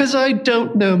it, because I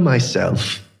don't know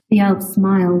myself. The elf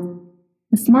smiled.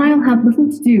 The smile had little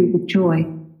to do with joy.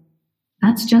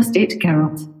 That's just it,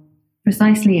 Geralt.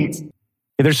 Precisely it.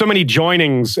 There's so many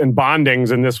joinings and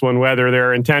bondings in this one, whether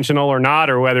they're intentional or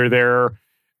not, or whether they're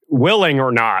willing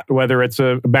or not, whether it's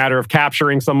a matter of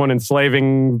capturing someone,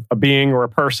 enslaving a being or a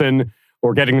person,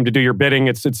 or getting them to do your bidding.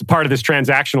 It's part of this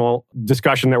transactional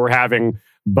discussion that we're having,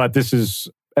 but this is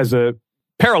as a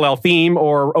parallel theme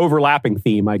or overlapping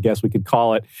theme, I guess we could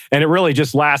call it. And it really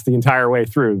just lasts the entire way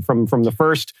through, from the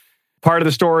first part of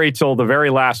the story till the very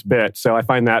last bit. So I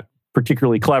find that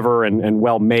particularly clever and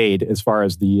well made as far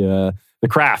as the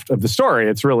craft of the story.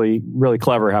 It's really, really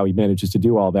clever how he manages to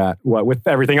do all that with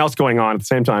everything else going on at the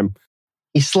same time.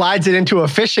 He slides it into a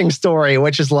fishing story,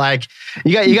 which is like,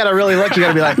 you got to really look. You got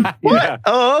to be like, what? Yeah.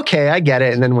 Oh, okay, I get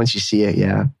it. And then once you see it,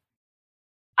 yeah.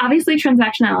 Obviously,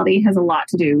 transactionality has a lot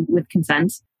to do with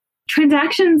consent.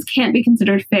 Transactions can't be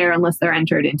considered fair unless they're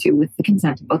entered into with the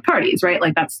consent of both parties, right?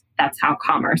 Like that's how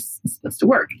commerce is supposed to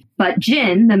work. But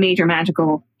djinn, the major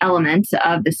magical element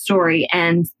of the story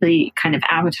and the kind of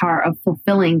avatar of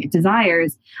fulfilling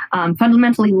desires,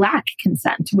 fundamentally lack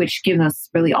consent, which gives us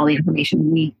really all the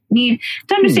information we need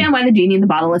to understand why the genie in the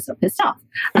bottle is so pissed off.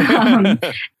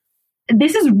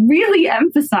 This is really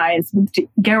emphasized with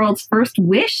Geralt's first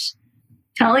wish,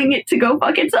 telling it to go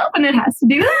fuck itself, and it has to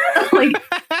do that. Like,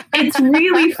 it's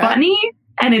really funny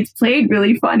and it's played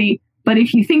really funny, but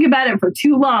if you think about it for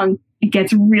too long, it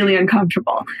gets really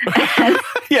uncomfortable.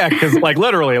 Yeah, because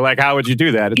literally, how would you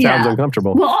do that? It sounds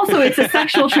uncomfortable. Well, also, it's a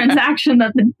sexual transaction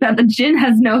that the djinn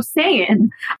has no say in.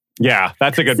 Yeah,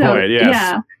 that's a good point. Yes.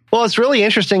 Yeah. Well, it's really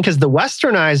interesting because the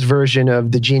westernized version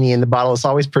of the genie in the bottle is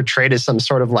always portrayed as some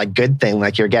sort of good thing,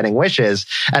 like you're getting wishes.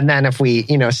 And then if we,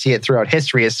 see it throughout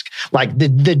history, it's like the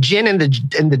djinn and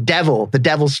the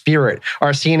devil spirit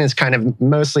are seen as kind of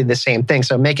mostly the same thing.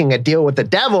 So making a deal with the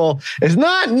devil is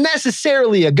not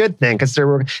necessarily a good thing because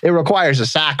it requires a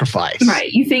sacrifice.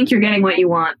 Right. You think you're getting what you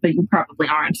want, but you probably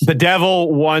aren't. The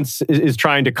devil is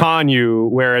trying to con you,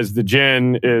 whereas the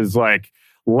djinn is like,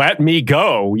 let me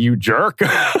go, you jerk.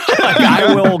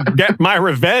 I will get my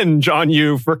revenge on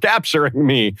you for capturing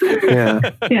me. Yeah.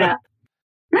 Yeah.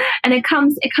 And it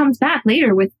comes back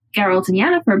later with Geralt and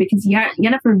Yennefer, because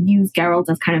Yennefer views Geralt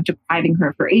as kind of depriving her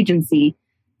of her agency,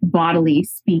 bodily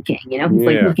speaking. He's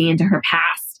looking into her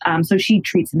past. So she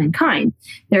treats him in kind.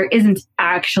 There isn't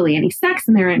actually any sex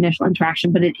in their initial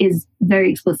interaction, but it is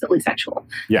very explicitly sexual.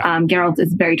 Yeah. Geralt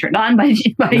is very turned on by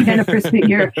Yennefer's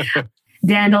figure.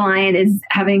 Dandelion is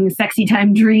having sexy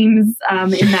time dreams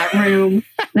in that room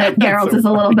that Geralt is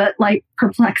a little bit like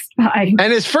perplexed by.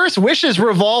 And his first wishes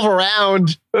revolve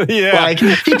around, Yeah. like,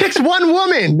 he picks one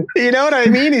woman. You know what I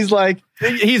mean? He's like,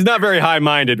 He's not very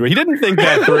high-minded. He didn't think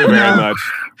that through very much.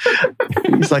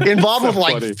 he's like involved with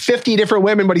like funny. 50 different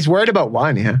women, but he's worried about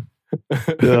one. Yeah.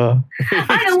 Yeah.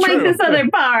 I don't like this other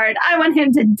part. I want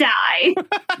him to die.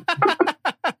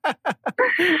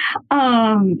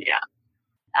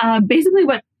 Basically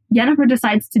what Yennefer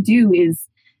decides to do is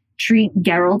treat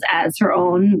Geralt as her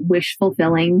own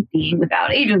wish-fulfilling being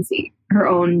without agency, her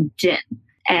own djinn.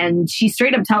 And she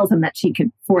straight up tells him that she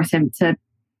could force him to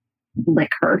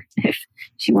lick her if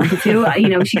she wanted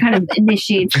to. She kind of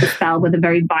initiates the spell with a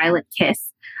very violent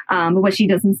kiss. But what she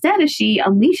does instead is she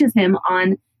unleashes him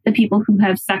on the people who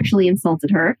have sexually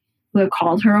insulted her, who have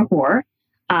called her a whore,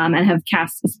 and have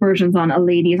cast aspersions on a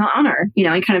lady's honor,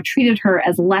 and kind of treated her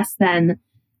as less than,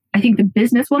 I think, the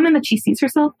businesswoman that she sees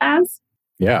herself as.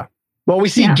 Yeah. Well, we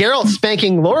see Geralt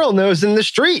spanking Laurel Nose in the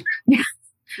street.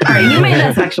 All right, you made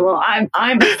that sexual.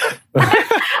 I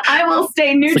will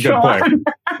stay neutral.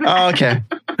 Oh, okay.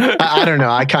 I don't know.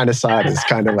 I kind of saw it as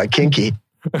kind of like kinky.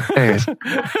 Anyways.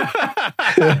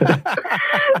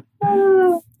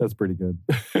 That's pretty good.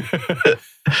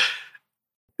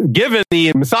 Given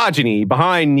the misogyny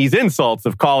behind these insults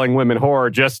of calling women whore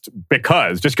just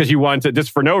because you want to,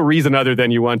 just for no reason other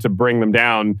than you want to bring them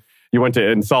down, you want to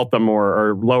insult them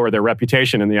or lower their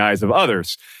reputation in the eyes of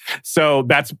others. So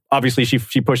that's obviously she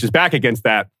pushes back against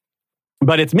that.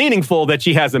 But it's meaningful that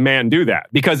she has a man do that.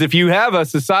 Because if you have a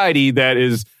society that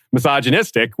is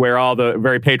misogynistic, where all the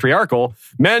very patriarchal,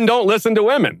 men don't listen to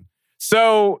women.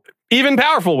 So even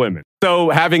powerful women. So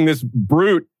having this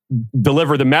brute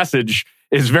deliver the message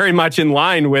is very much in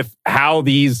line with how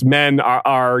these men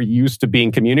are used to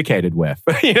being communicated with.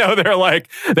 They're like,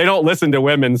 they don't listen to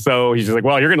women. So he's just like,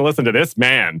 well, you're going to listen to this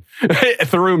man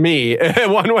through me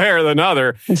one way or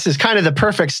another. This is kind of the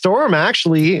perfect storm,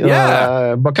 actually.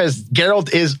 Yeah. Because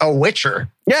Geralt is a witcher.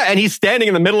 Yeah, and he's standing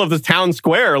in the middle of this town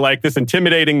square, like this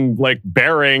intimidating, like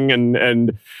bearing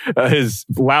and his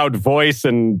loud voice,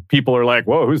 and people are like,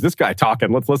 "Whoa, who's this guy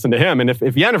talking? Let's listen to him." And if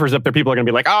Yennefer's up there, people are going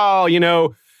to be like, "Oh,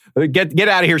 get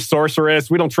out of here,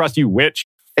 sorceress! We don't trust you, witch."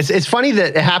 It's funny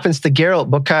that it happens to Geralt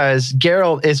because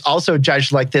Geralt is also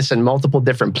judged like this in multiple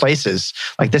different places.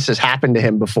 Like this has happened to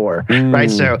him before, right?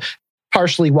 So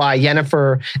partially why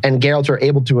Yennefer and Geralt are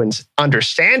able to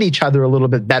understand each other a little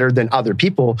bit better than other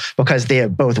people because they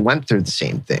have both went through the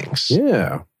same things.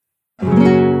 Yeah.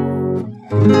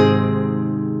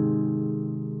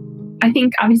 I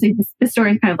think obviously this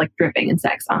story is kind of like dripping in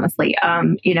sex, honestly.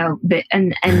 And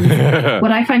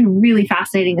what I find really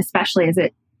fascinating, especially as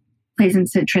it plays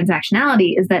into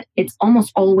transactionality, is that it's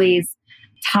almost always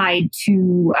tied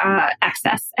to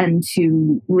excess and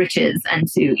to riches and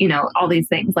to, all these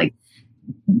things. Like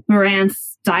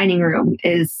Morant's dining room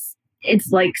it's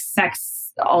like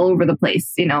sex all over the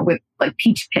place, with like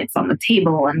peach pits on the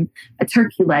table and a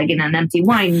turkey leg and an empty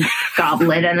wine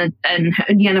goblet and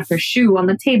Yennefer's shoe on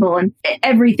the table, and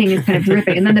everything is kind of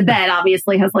dripping. And then the bed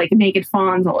obviously has like naked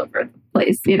fawns all over the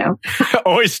place,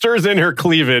 Oysters in her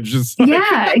cleavage.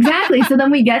 Yeah, exactly. So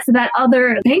then we get to that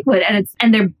other banquet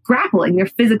and they're grappling, they're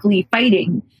physically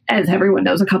fighting, as everyone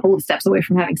knows, a couple of steps away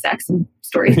from having sex in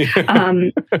stories.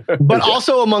 But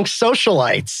also amongst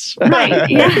socialites. Right.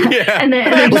 Yeah.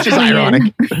 And which is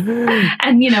ironic.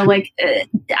 And,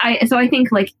 I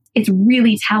think like it's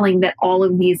really telling that all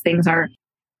of these things are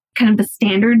kind of the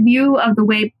standard view of the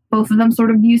way both of them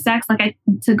sort of view sex. Like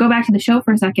to go back to the show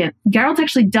for a second, Geralt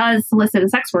actually does solicit a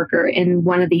sex worker in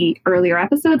one of the earlier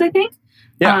episodes, I think.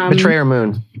 Yeah. Betrayer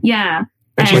Moon. Yeah.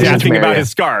 And she's asking about his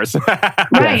scars.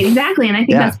 Right, exactly. And I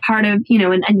think that's part of, and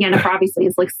Yennefer obviously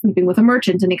is like sleeping with a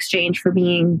merchant in exchange for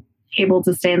being able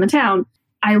to stay in the town.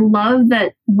 I love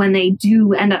that when they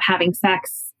do end up having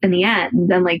sex in the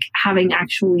end, and like having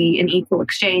actually an equal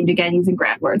exchange, again, using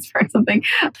grand words for something,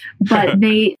 but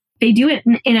they do it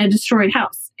in a destroyed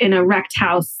house, in a wrecked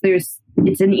house. It's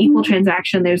an equal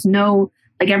transaction. There's no,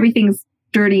 like, everything's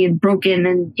dirty and broken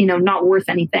and, not worth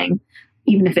anything,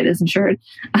 even if it is insured.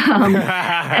 And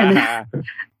I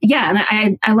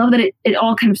love that it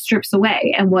all kind of strips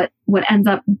away, and what ends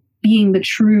up being the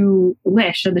true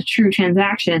wish or the true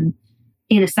transaction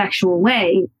in a sexual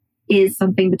way is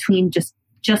something between just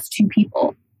two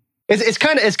people. It's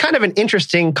kind of an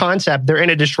interesting concept. They're in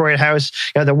a destroyed house.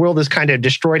 The world is kind of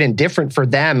destroyed and different for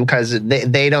them because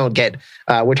they don't get,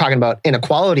 we're talking about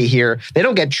inequality here. They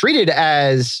don't get treated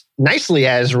as nicely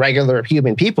as regular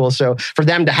human people. So for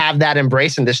them to have that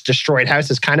embrace in this destroyed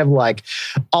house is kind of like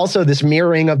also this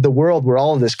mirroring of the world where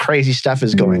all of this crazy stuff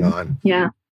is going on. Yeah.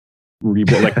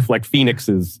 like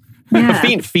phoenixes. Yeah.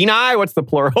 Pheni? What's the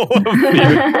plural of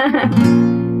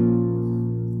phoenix?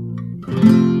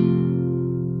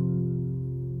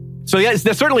 So yeah,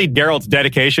 certainly Geralt's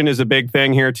dedication is a big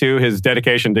thing here too. His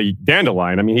dedication to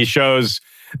Dandelion. I mean, he shows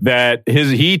that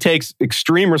he takes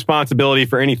extreme responsibility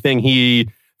for anything he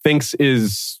thinks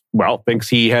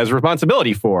he has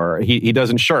responsibility for. He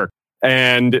doesn't shirk.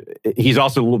 And he's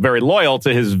also very loyal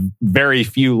to his very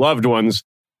few loved ones,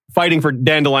 fighting for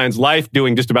Dandelion's life,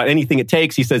 doing just about anything it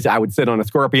takes. He says, I would sit on a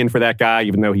scorpion for that guy,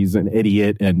 even though he's an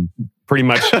idiot and pretty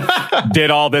much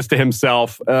did all this to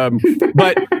himself.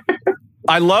 But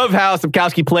I love how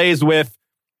Sapkowski plays with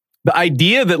the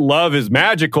idea that love is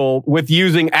magical with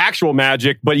using actual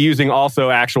magic, but using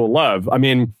also actual love. I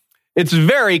mean, it's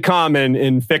very common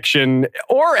in fiction,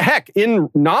 or heck, in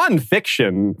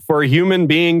nonfiction, for human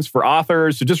beings, for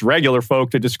authors, to just regular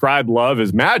folk to describe love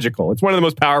as magical. It's one of the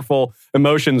most powerful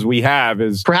emotions we have.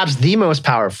 Is perhaps the most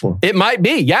powerful. It might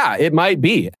be, yeah, it might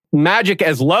be. Magic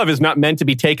as love is not meant to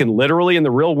be taken literally in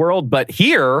the real world, but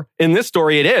here in this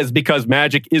story it is, because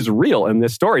magic is real in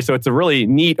this story. So it's a really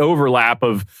neat overlap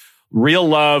of real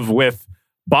love with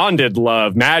bonded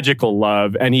love, magical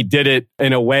love, and he did it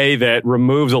in a way that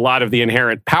removes a lot of the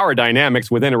inherent power dynamics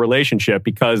within a relationship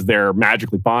because they're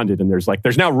magically bonded, and there's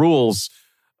now rules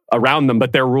around them,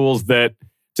 but they're rules that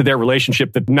to their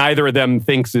relationship that neither of them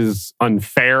thinks is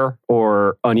unfair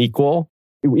or unequal.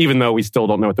 Even though we still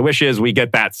don't know what the wish is, we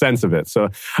get that sense of it. So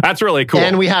that's really cool.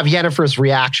 And we have Yennefer's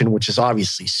reaction, which is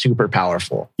obviously super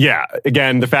powerful. Yeah.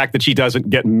 Again, the fact that she doesn't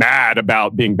get mad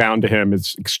about being bound to him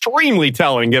is extremely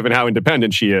telling, given how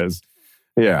independent she is.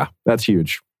 Yeah, that's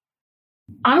huge.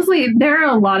 Honestly, there are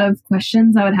a lot of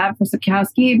questions I would have for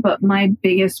Sapkowski, but my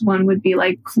biggest one would be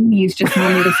like, please just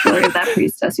tell me the story of that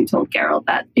priestess who told Geralt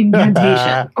that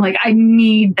incantation. Like, I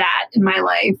need that in my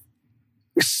life.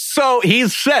 So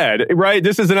he's said, right,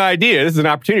 this is an idea, this is an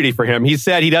opportunity for him. He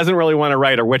said he doesn't really want to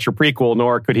write a Witcher prequel,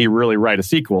 nor could he really write a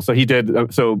sequel. So he did,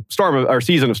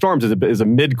 Season of Storms is a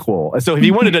midquel. So if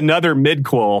he wanted another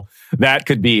midquel, that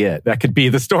could be it. That could be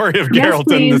the story of Geralt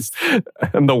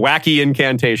and the wacky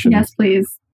incantation. Yes,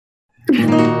 please.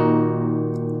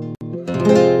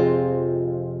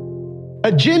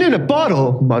 A gin in a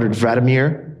bottle, muttered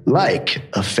Vladimir, like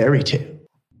a fairy tale.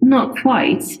 Not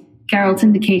quite. Geralt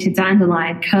indicated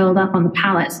Dandelion curled up on the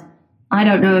pallet. I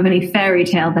don't know of any fairy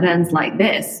tale that ends like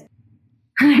this.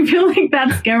 I feel like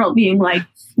that's Geralt being like,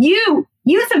 you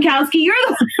Sapkowski, you're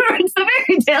the one who writes the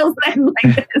fairy tales that end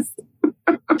like this.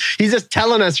 He's just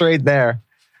telling us right there.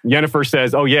 Yennefer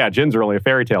says, oh yeah, gin's really a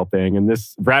fairy tale thing. And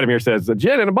this Vladimir says, a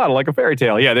gin in a bottle like a fairy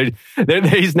tale. Yeah,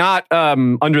 he's not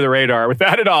under the radar with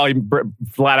that at all. He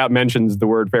flat out mentions the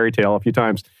word fairy tale a few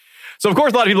times. So, of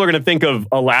course, a lot of people are going to think of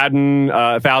Aladdin,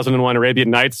 1001 Arabian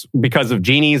Nights because of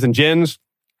genies and jinns.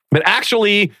 But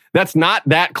actually, that's not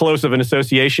that close of an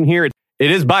association here. It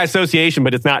is by association,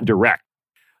 but it's not direct.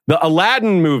 The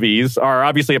Aladdin movies are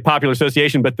obviously a popular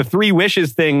association, but the Three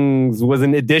Wishes things was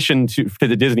an addition to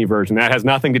the Disney version. That has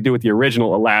nothing to do with the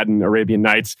original Aladdin, Arabian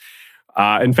Nights.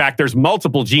 In fact, there's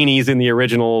multiple genies in the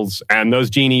originals, and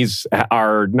those genies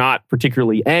are not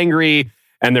particularly angry,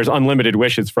 and there's unlimited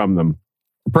wishes from them.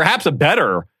 Perhaps a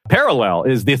better parallel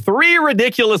is The Three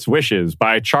Ridiculous Wishes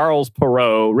by Charles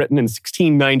Perrault, written in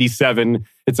 1697.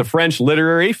 It's a French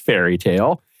literary fairy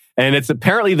tale, and it's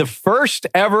apparently the first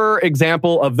ever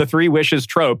example of the three wishes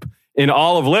trope in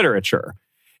all of literature.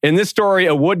 In this story,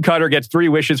 a woodcutter gets three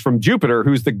wishes from Jupiter,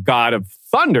 who's the god of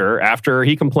thunder, after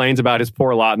he complains about his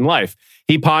poor lot in life.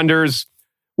 He ponders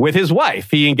with his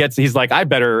wife. He's like, I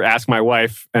better ask my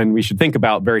wife, and we should think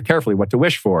about very carefully what to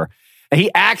wish for. He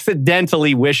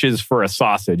accidentally wishes for a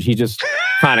sausage. He just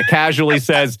kind of casually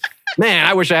says, man,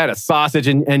 I wish I had a sausage.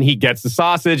 And he gets the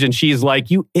sausage, and she's like,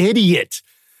 you idiot.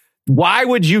 Why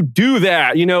would you do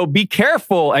that? Be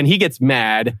careful. And he gets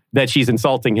mad that she's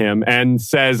insulting him and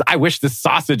says, I wish the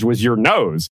sausage was your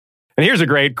nose. And here's a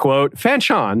great quote.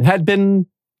 Fanchon had been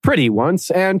pretty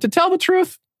once, and to tell the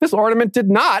truth, this ornament did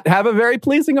not have a very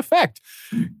pleasing effect.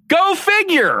 Go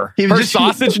figure. Her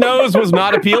sausage nose was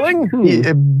not appealing.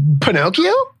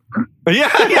 Pinocchio?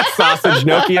 Yeah, sausage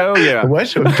Nocchio. Yeah. What?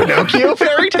 Pinocchio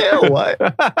fairy tale? What?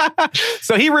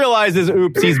 So he realizes,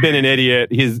 oops, he's been an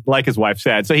idiot. He's like his wife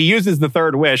said. So he uses the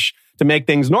third wish to make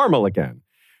things normal again.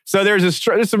 So there's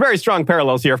some very strong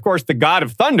parallels here. Of course, the god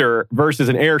of thunder versus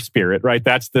an air spirit, right?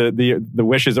 That's the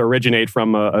wishes originate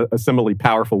from a similarly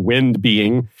powerful wind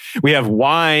being. We have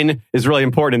wine is really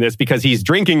important in this because he's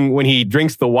drinking, when he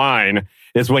drinks the wine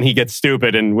is when he gets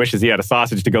stupid and wishes he had a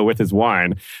sausage to go with his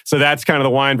wine. So that's kind of the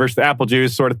wine versus the apple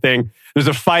juice sort of thing. There's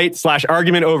a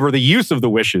fight/argument over the use of the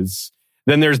wishes.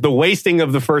 Then there's the wasting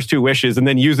of the first two wishes and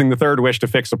then using the third wish to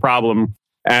fix the problem.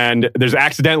 And there's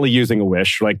accidentally using a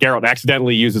wish. Like Geralt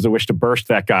accidentally uses a wish to burst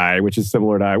that guy, which is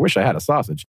similar to I wish I had a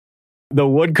sausage. The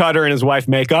woodcutter and his wife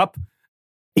make up.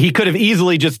 He could have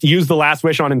easily just used the last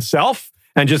wish on himself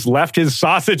and just left his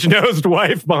sausage-nosed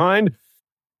wife behind.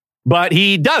 But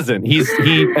he doesn't. He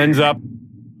ends up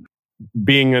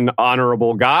being an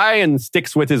honorable guy and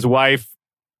sticks with his wife.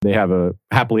 They have a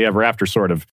happily ever after,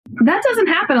 sort of. That doesn't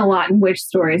happen a lot in witch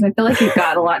stories. I feel like it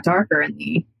got a lot darker in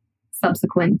the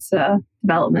subsequent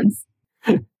developments.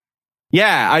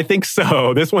 Yeah, I think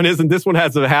so. This one isn't. This one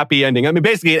has a happy ending. I mean,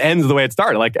 basically, it ends the way it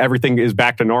started. Like, everything is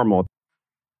back to normal.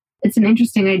 It's an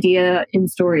interesting idea in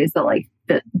stories that, like,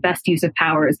 the best use of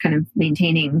power is kind of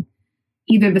maintaining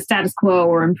either the status quo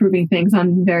or improving things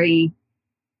on very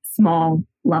small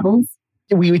levels.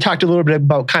 We talked a little bit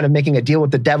about kind of making a deal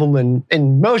with the devil,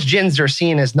 and most jinns are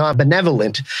seen as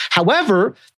non-benevolent.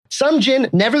 However, some jinn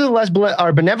nevertheless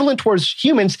are benevolent towards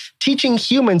humans, teaching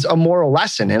humans a moral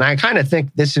lesson. And I kind of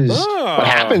think this is what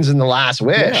happens in The Last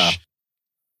Wish.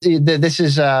 Yeah. This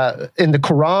is in the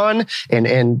Quran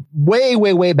and way,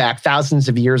 way, way back, thousands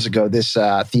of years ago, this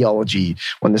theology,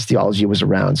 when this theology was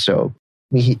around. So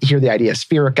we hear the idea of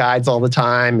spirit guides all the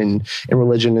time and in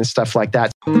religion and stuff like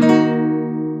that.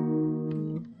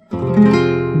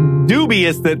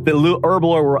 Dubious that the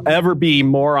Herblore will ever be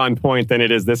more on point than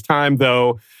it is this time,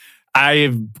 though.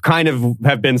 I've kind of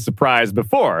have been surprised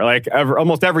before. Like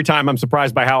almost every time I'm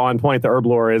surprised by how on point the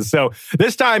Herblore is. So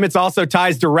this time it's also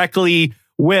ties directly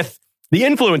with the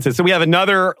influences. So we have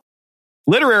another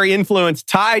literary influence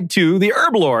tied to the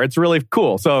Herblore. It's really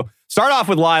cool. So start off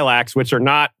with lilacs, which are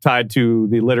not tied to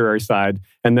the literary side,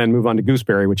 and then move on to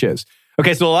gooseberry, which is.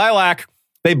 Okay, so lilac,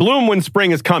 they bloom when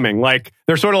spring is coming. Like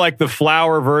they're sort of like the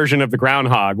flower version of the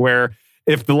groundhog, where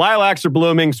if the lilacs are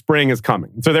blooming, spring is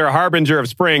coming. So they're a harbinger of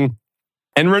spring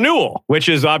and renewal, which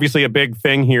is obviously a big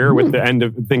thing here with the end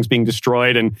of things being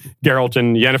destroyed and Geralt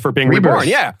and Yennefer being reborn.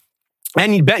 Yeah.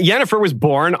 And Yennefer was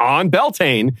born on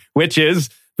Beltane, which is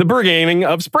the beginning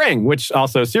of spring, which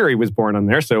also Ciri was born on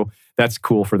there. So that's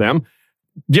cool for them.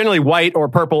 Generally white or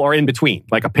purple or in between,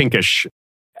 like a pinkish.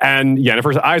 And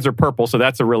Yennefer's eyes are purple, so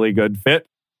that's a really good fit.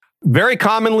 Very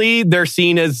commonly, they're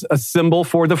seen as a symbol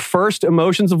for the first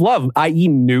emotions of love, i.e.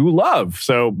 new love.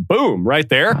 So, boom, right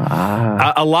there.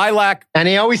 A lilac. And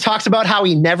he always talks about how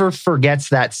he never forgets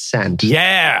that scent.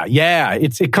 Yeah.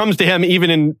 It comes to him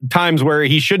even in times where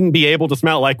he shouldn't be able to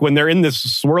smell. Like when they're in this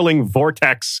swirling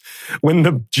vortex, when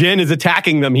the djinn is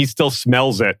attacking them, he still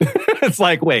smells it. It's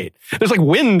like, wait, there's like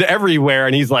wind everywhere.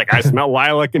 And he's like, I smell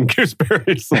lilac and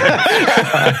gooseberries.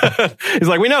 He's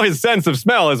like, we know his sense of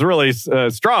smell is really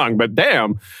strong. But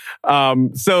damn.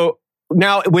 So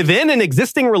now within an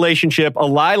existing relationship, a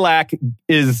lilac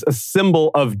is a symbol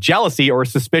of jealousy or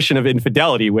suspicion of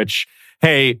infidelity, which,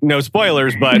 hey, no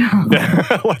spoilers, but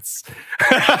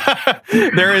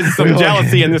there is some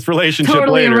jealousy in this relationship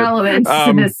totally later. Irrelevant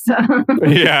to this.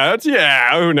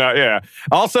 Who knows? Yeah.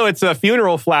 Also, it's a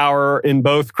funeral flower in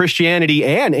both Christianity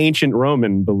and ancient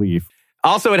Roman belief.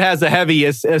 Also, it has a heavy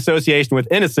association with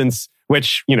innocence,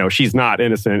 which, you know, she's not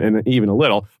innocent and even a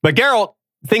little. But Geralt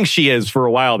thinks she is for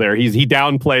a while there. He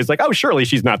downplays like, oh, surely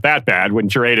she's not that bad. When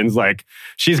Tiraden's like,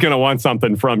 she's going to want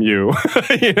something from you.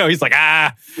 You know, he's like,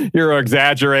 you're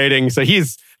exaggerating. So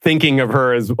he's thinking of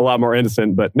her as a lot more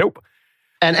innocent, but nope.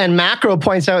 And Macro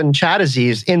points out in chat,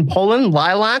 Aziz, in Poland,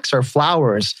 lilacs are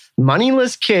flowers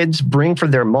moneyless kids bring for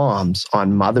their moms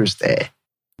on Mother's Day.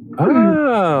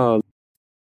 Oh.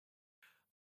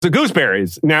 So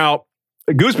gooseberries. Now,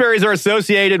 gooseberries are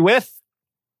associated with,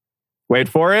 wait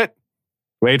for it,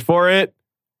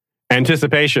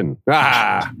 anticipation.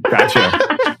 Gotcha.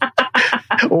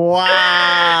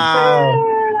 Wow.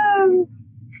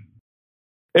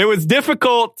 It was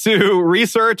difficult to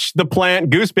research the plant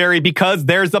gooseberry because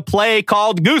there's a play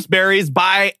called Gooseberries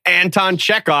by Anton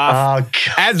Chekhov,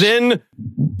 as in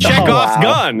Chekhov's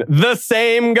gun, the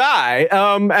same guy.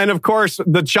 And of course,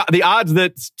 the odds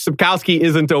that Sapkowski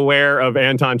isn't aware of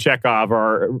Anton Chekhov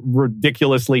are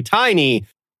ridiculously tiny.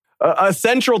 A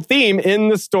central theme in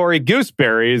the story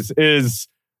Gooseberries is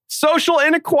social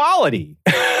inequality.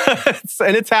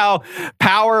 And it's how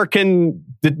power can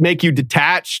make you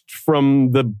detached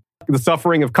from the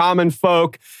suffering of common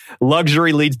folk.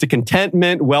 Luxury leads to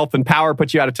contentment. Wealth and power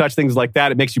put you out of touch, things like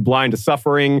that. It makes you blind to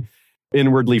suffering,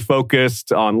 inwardly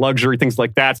focused on luxury, things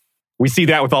like that. We see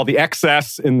that with all the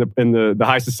excess in the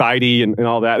high society and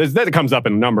all that. That comes up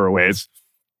in a number of ways.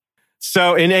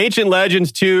 So in ancient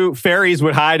legends too, fairies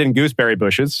would hide in gooseberry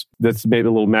bushes. That's maybe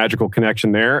a little magical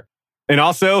connection there. And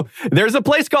also, there's a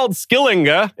place called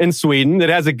Skillinga in Sweden that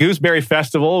has a gooseberry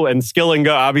festival, and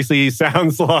Skillinga obviously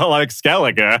sounds a lot like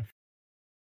Skellige.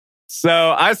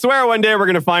 So I swear one day we're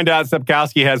going to find out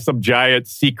Sapkowski has some giant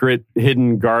secret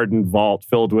hidden garden vault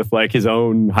filled with like his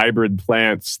own hybrid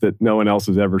plants that no one else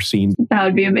has ever seen. That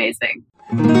would be amazing.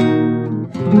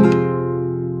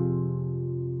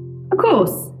 Of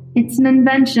course, it's an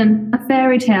invention, a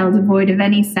fairy tale devoid of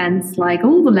any sense, like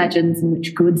all the legends in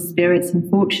which good spirits and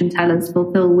fortune tellers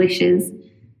fulfill wishes.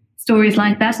 Stories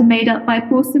like that are made up by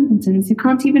poor simpletons who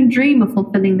can't even dream of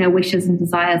fulfilling their wishes and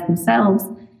desires themselves.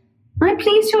 I'm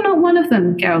pleased you're not one of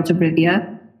them, Geralt of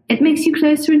Rivia. It makes you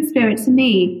closer in spirit to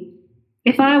me.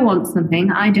 If I want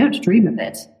something, I don't dream of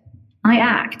it. I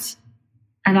act.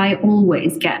 And I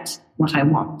always get what I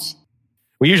want.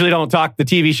 We usually don't talk the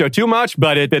TV show too much,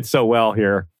 but it fits so well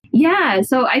here. Yeah,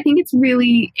 so I think it's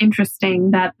really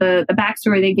interesting that the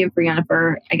backstory they give for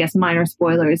Yennefer, I guess minor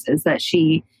spoilers, is that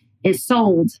she is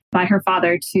sold by her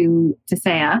father to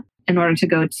Tissaia in order to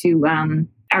go to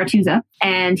Aretuza,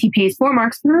 and he pays 4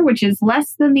 marks for her, which is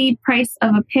less than the price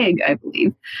of a pig, I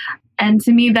believe. And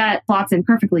to me, that plots in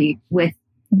perfectly with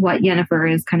what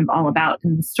Yennefer is kind of all about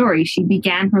in the story. She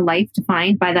began her life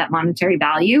defined by that monetary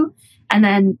value, and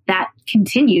then that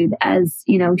continued as,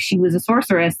 you know, she was a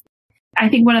sorceress. I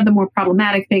think one of the more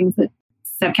problematic things that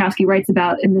Sapkowski writes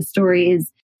about in this story is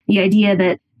the idea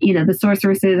that, you know, the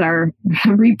sorceresses are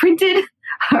reprinted,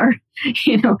 are,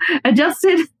 you know,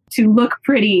 adjusted to look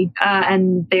pretty,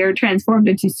 and they're transformed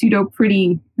into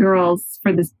pseudo-pretty girls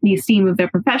for the esteem of their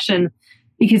profession,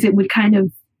 because it would kind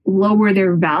of lower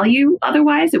their value.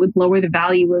 Otherwise, it would lower the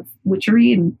value of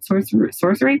witchery and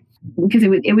sorcery, because it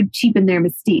would cheapen their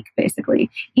mystique, basically.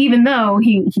 Even though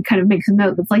he kind of makes a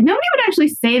note that's like, nobody would actually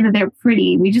say that they're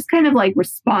pretty. We just kind of like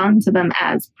respond to them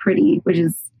as pretty, which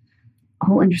is a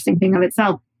whole interesting thing of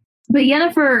itself. But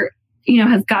Yennefer, you know,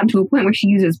 has gotten to a point where she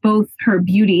uses both her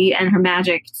beauty and her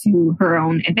magic to her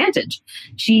own advantage.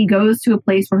 She goes to a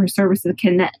place where her services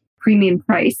can net premium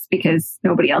price because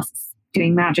nobody else is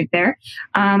doing magic there.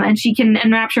 And she can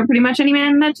enrapture pretty much any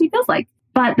man that she feels like.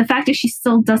 But the fact is she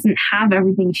still doesn't have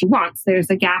everything she wants. There's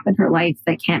a gap in her life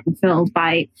that can't be filled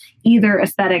by either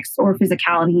aesthetics or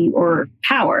physicality or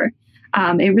power.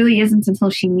 It really isn't until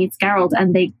she meets Geralt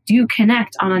and they do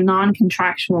connect on a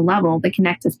non-contractual level. They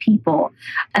connect as people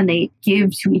and they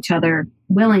give to each other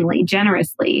willingly,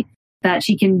 generously, that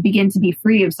she can begin to be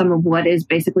free of some of what is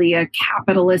basically a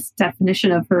capitalist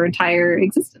definition of her entire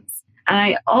existence. And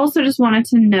I also just wanted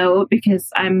to note,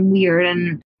 because I'm weird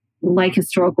and like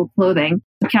historical clothing,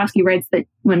 Sapkowski writes that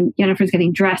when Yennefer's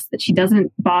getting dressed, that she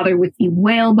doesn't bother with the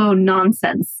whalebone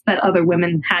nonsense that other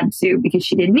women had to, because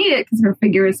she didn't need it because her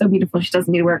figure is so beautiful she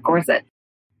doesn't need to wear a corset.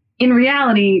 In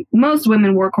reality, most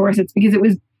women wore corsets because it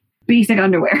was basic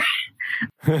underwear.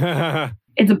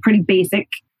 It's a pretty basic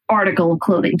article of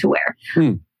clothing to wear.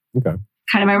 Okay.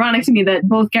 Kind of ironic to me that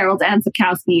both Geralt and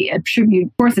Sapkowski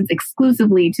attribute corsets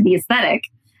exclusively to the aesthetic,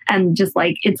 and just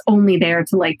like it's only there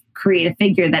to like create a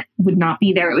figure that would not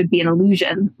be there. It would be an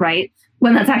illusion, right?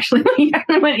 When that's actually what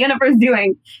Yennefer's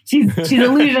doing. She's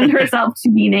illusioned herself to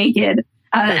be naked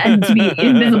and to be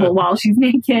invisible while she's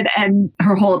naked, and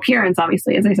her whole appearance,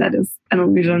 obviously, as I said, is an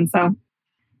illusion. So,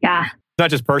 yeah. Not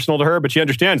just personal to her, but she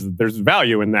understands that there's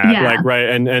value in that. Yeah. Like, right.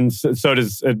 And so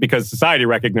does, because society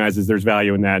recognizes there's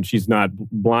value in that. And she's not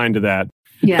blind to that.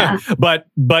 Yeah. But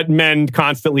men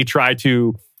constantly try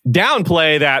to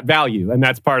downplay that value. And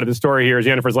that's part of the story here is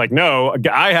Yennefer's like, no,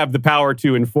 I have the power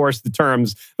to enforce the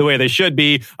terms the way they should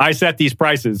be. I set these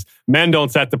prices. Men don't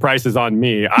set the prices on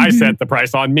me. I set the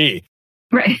price on me.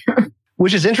 Right.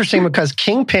 Which is interesting because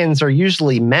kingpins are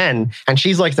usually men, and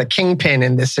she's like the kingpin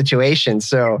in this situation.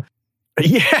 So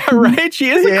yeah, right. She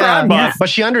is a crime boss, but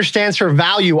she understands her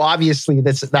value. Obviously,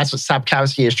 that's what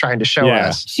Sapkowski is trying to show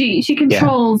us. She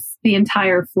controls the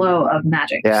entire flow of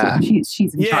magic. Yeah. So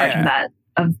she's in charge of that,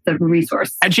 of the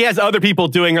resource. And she has other people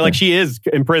doing her, like she is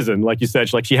in prison, like you said,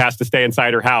 she has to stay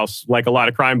inside her house. Like a lot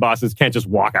of crime bosses can't just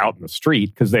walk out in the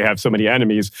street because they have so many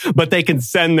enemies, but they can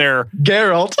send their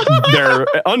Geralt, their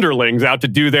underlings out to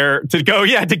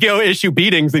go issue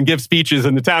beatings and give speeches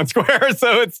in the town square.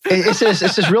 So it's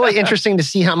just really interesting to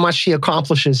see how much she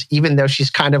accomplishes, even though she's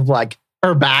kind of like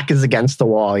her back is against the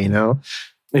wall, you know?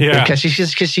 Yeah, because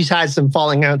she's had some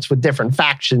falling outs with different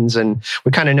factions, and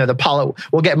we kind of know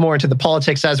we'll get more into the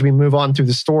politics as we move on through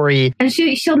the story. And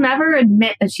she'll never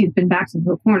admit that she's been backed into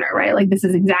a corner, right? Like this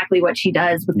is exactly what she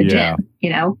does with the djinn, you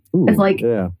know? Ooh, it's like,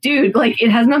 dude, like it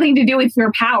has nothing to do with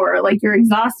your power. Like you're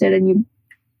exhausted and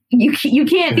you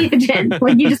can't beat the djinn.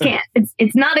 Like you just can't.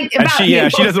 It's not about you. Yeah,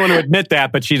 she doesn't want to admit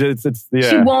that, but she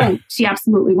won't. She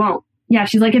absolutely won't. Yeah,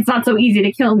 she's like, it's not so easy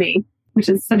to kill me. which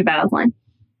is such a badass line.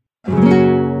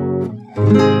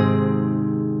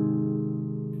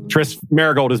 Triss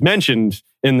Merigold is mentioned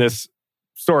in this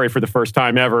story for the first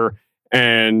time ever,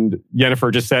 and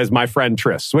Yennefer just says, "My friend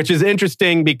Triss," which is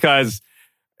interesting because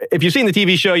if you've seen the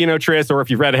TV show, you know Triss, or if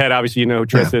you've read ahead, obviously you know who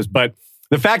Triss is. But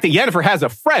the fact that Yennefer has a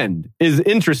friend is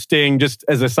interesting, just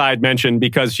as a side mention,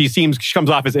 because she comes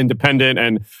off as independent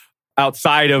and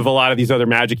outside of a lot of these other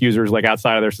magic users, like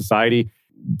outside of their society.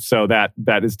 So that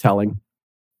is telling.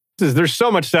 There's so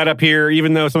much setup here,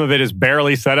 even though some of it is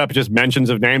barely set up, just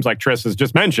mentions of names like Triss has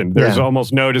just mentioned. There's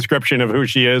almost no description of who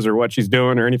she is or what she's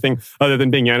doing or anything other than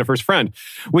being Yennefer's friend.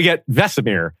 We get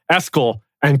Vesemir, Eskel,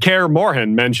 and Kaer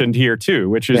Morhen mentioned here too,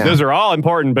 which is those are all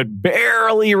important, but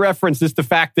barely referenced. Just the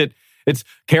fact that it's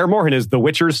Kaer Morhen is the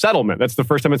Witcher's settlement. That's the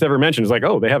first time it's ever mentioned. It's like,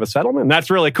 oh, they have a settlement? And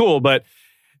that's really cool, but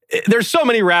there's so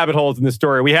many rabbit holes in this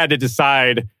story. We had to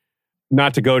decide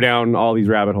not to go down all these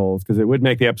rabbit holes because it would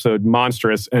make the episode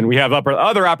monstrous. And we have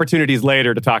other opportunities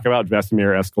later to talk about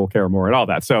Vesemir, Eskel, Kaer Morhen, and all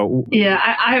that. So yeah,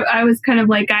 I was kind of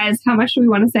like, guys, how much do we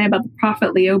want to say about the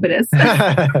prophet Leobitus?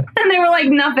 And they were like,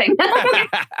 nothing.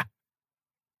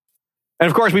 And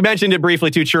of course, we mentioned it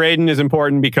briefly too. Tiraden is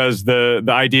important because the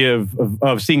idea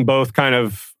of seeing both kind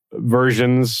of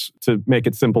versions, to make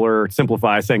it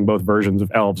simplify, saying both versions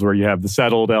of elves, where you have the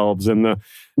settled elves and the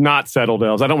not settled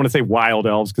elves. I don't want to say wild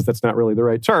elves because that's not really the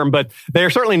right term, but they're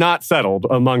certainly not settled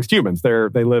amongst humans.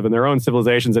 They live in their own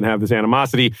civilizations and have this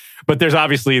animosity. But there's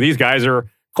obviously, these guys are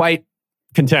quite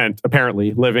content,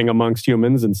 apparently, living amongst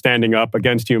humans and standing up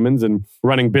against humans and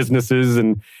running businesses.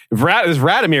 And this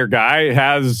Vladimir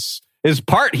guy is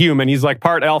part human. He's like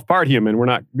part elf, part human.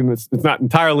 It's not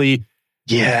entirely...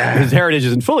 Yeah, his heritage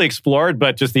isn't fully explored,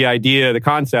 but just the idea, the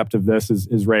concept of this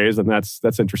is raised, and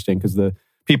that's interesting because the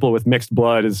people with mixed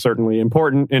blood is certainly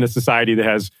important in a society that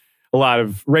has a lot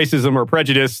of racism or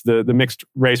prejudice. The mixed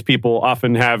race people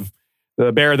often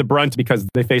bear the brunt because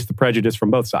they face the prejudice from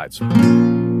both sides.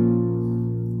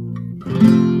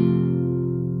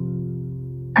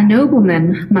 A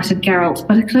nobleman, muttered Geralt,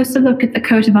 but a closer look at the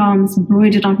coat of arms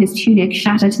embroidered on his tunic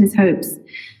shattered his hopes.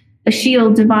 A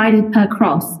shield divided per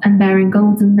cross and bearing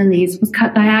golden lilies was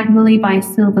cut diagonally by a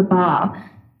silver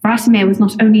bar. Vladimir was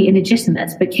not only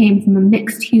illegitimate, but came from a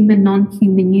mixed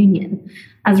human-non-human union.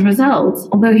 As a result,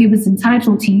 although he was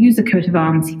entitled to use a coat of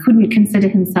arms, he couldn't consider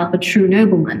himself a true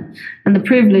nobleman, and the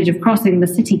privilege of crossing the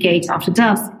city gate after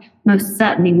dusk most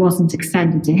certainly wasn't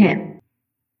extended to him.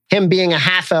 Him being a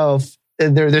half-elf,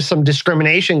 there's some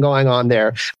discrimination going on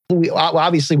there. We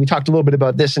talked a little bit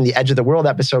about this in the Edge of the World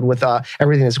episode with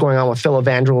everything that's going on with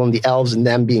Filavandrel and the elves and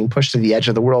them being pushed to the edge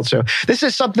of the world. So this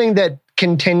is something that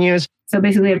continues. So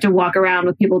basically you have to walk around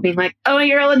with people being like, oh,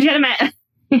 you're illegitimate.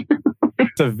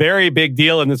 It's a very big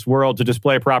deal in this world to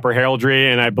display proper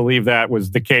heraldry, and I believe that was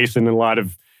the case in a lot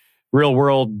of real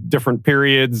world different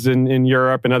periods in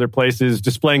Europe and other places.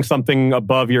 Displaying something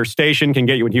above your station can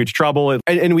get you in huge trouble.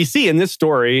 And we see in this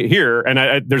story here,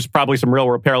 and there's probably some real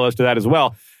world parallels to that as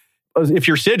well, if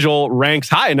your sigil ranks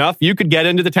high enough, you could get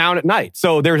into the town at night.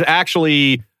 So there's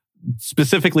actually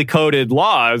specifically coded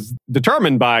laws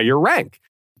determined by your rank.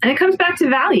 And it comes back to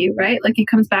value, right? Like it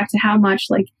comes back to how much,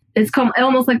 like, it's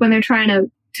almost like when they're trying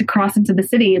to cross into the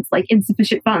city, it's like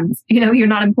insufficient funds. You know, you're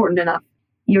not important enough.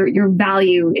 Your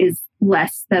value is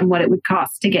less than what it would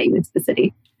cost to get you into the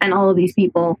city. And all of these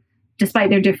people, despite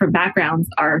their different backgrounds,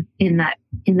 are in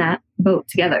that boat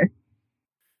together.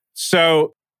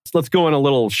 So let's go on a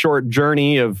little short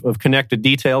journey of connected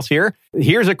details here.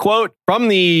 Here's a quote from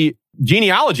the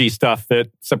genealogy stuff that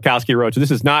Sapkowski wrote. So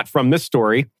this is not from this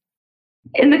story.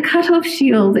 In the cut-off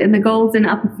shield in the golden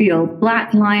upper field,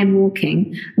 black lion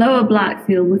walking, lower black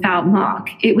field without mark.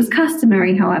 It was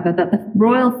customary, however, that the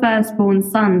royal firstborn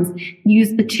sons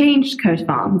used the changed coat of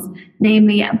arms,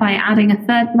 namely by adding a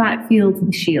third black field to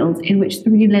the shield, in which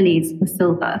 3 lilies were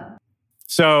silver.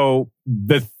 So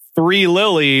the 3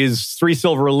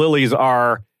 silver lilies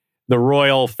are the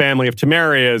royal family of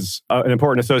Temeria, an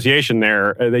important association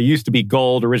there. They used to be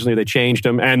gold. Originally, they changed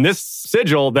them. And this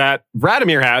sigil that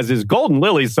Vladimir has is golden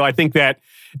lilies. So I think that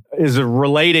is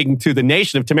relating to the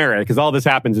nation of Temeria, because all this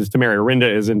happens is Temeria. Rinda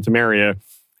is in Temeria.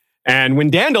 And when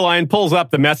Dandelion pulls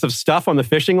up the mess of stuff on the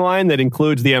fishing line that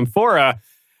includes the amphora,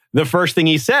 the first thing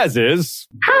he says is,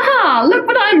 "Ha ha, look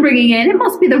what I'm bringing in. It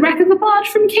must be the wreck of a barge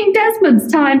from King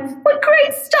Desmond's time. What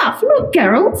great stuff. Look,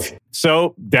 Geralt."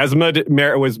 So Desmond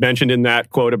was mentioned in that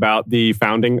quote about the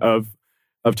founding of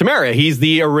Temeria. He's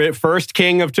the first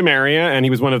king of Temeria, and he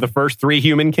was one of the first 3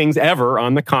 human kings ever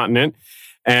on the continent.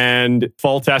 And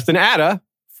Foltest and Ada,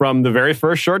 from the very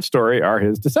first short story, are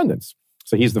his descendants.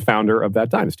 So he's the founder of that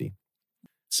dynasty.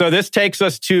 So this takes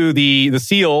us to the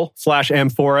seal /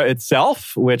 amphora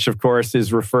itself, which of course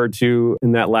is referred to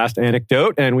in that last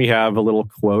anecdote. And we have a little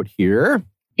quote here.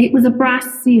 It was a brass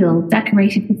seal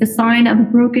decorated with the sign of a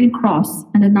broken cross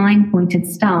and a 9-pointed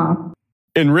star.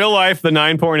 In real life, the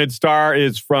 9-pointed star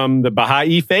is from the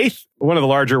Baha'i faith, one of the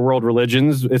larger world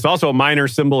religions. It's also a minor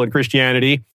symbol in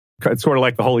Christianity. It's sort of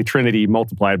like the Holy Trinity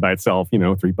multiplied by itself.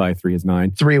 3 by 3 is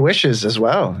 9. 3 wishes as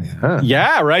well.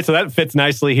 Yeah, right. So that fits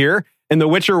nicely here. In the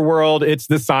Witcher world, it's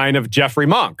the sign of Geoffrey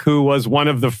Monk, who was one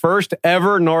of the first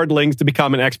ever Nordlings to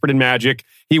become an expert in magic.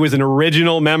 He was an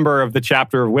original member of the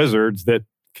chapter of wizards that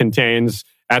contains,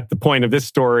 at the point of this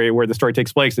story, where the story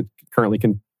takes place, it currently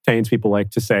contains people like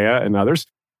Tisea and others.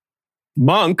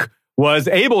 Monk was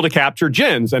able to capture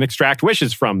djinns and extract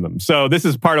wishes from them. So this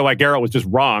is part of why Geralt was just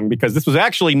wrong, because this was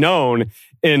actually known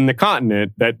in the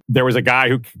continent that there was a guy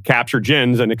who captured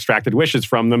djinns and extracted wishes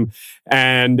from them,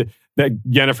 and that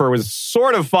Yennefer was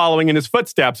sort of following in his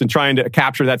footsteps and trying to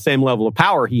capture that same level of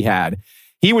power he had.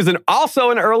 He was also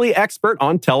an early expert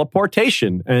on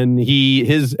teleportation, and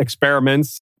his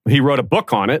experiments, he wrote a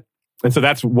book on it. And so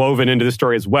that's woven into the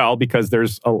story as well, because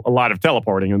there's a lot of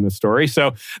teleporting in this story.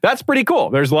 So that's pretty cool.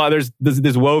 There's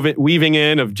this weaving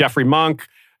in of Geoffrey Monk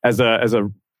as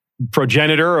a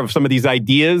progenitor of some of these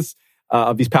ideas,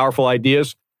 of these powerful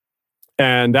ideas.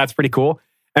 And that's pretty cool.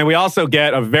 And we also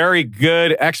get a very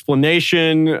good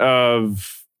explanation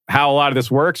of how a lot of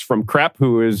this works from Krepp,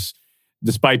 who is,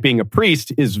 despite being a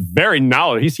priest, is very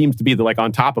knowledgeable. He seems to be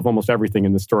on top of almost everything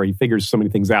in the story. He figures so many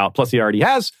things out. Plus, he already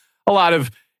has a lot of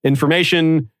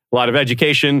information, a lot of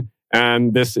education.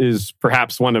 And this is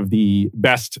perhaps one of the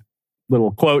best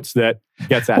little quotes that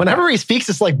gets at Whenever he speaks,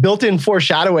 it's like built-in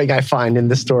foreshadowing I find in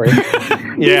the story.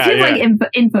 He's like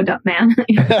info dump man.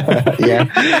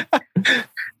 Yeah.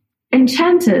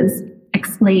 Enchanters,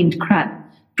 explained Krepp,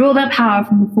 draw their power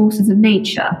from the forces of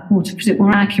nature, or to put it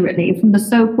more accurately, from the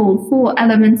so-called 4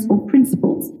 elements or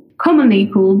principles, commonly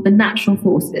called the natural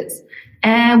forces: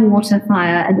 air, water,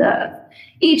 fire, and earth.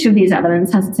 Each of these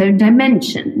elements has its own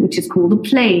dimension, which is called a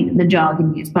plane in the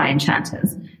jargon used by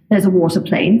enchanters. There's a water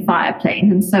plane, fire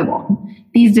plane, and so on.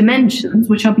 These dimensions,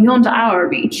 which are beyond our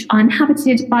reach, are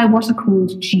inhabited by what are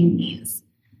called genies.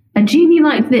 A genie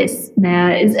like this,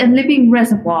 Mayor, is a living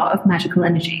reservoir of magical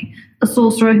energy. A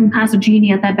sorcerer who has a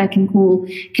genie at their beck and call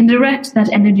can direct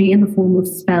that energy in the form of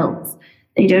spells.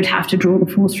 They don't have to draw the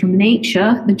force from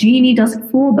nature. The genie does it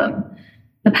for them.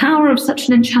 The power of such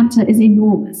an enchanter is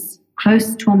enormous,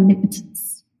 close to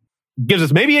omnipotence. Gives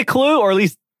us maybe a clue, or at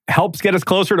least helps get us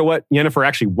closer to what Yennefer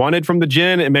actually wanted from the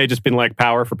djinn. It may have just been like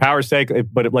power for power's sake,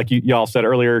 but like y'all said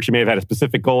earlier, she may have had a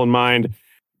specific goal in mind.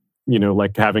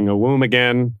 Like having a womb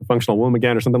again, a functional womb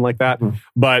again, or something like that.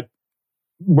 But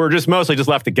we're just mostly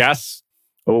left to guess.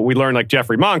 We learned like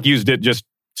Geoffrey Monk used it just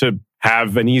to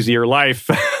have an easier life,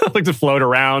 like to float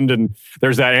around. And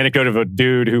there's that anecdote of a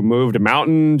dude who moved a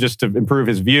mountain just to improve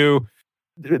his view.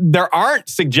 There aren't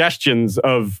suggestions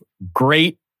of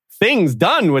great things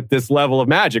done with this level of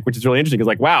magic, which is really interesting. It's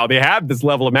like, wow, they have this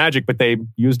level of magic, but they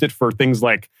used it for things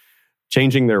like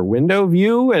changing their window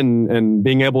view and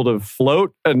being able to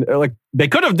float. And like they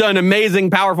could have done amazing,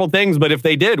 powerful things, but if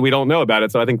they did, we don't know about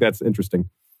it. So I think that's interesting.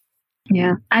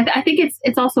 Yeah, I think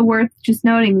it's also worth just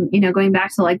noting, going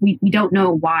back to like, we don't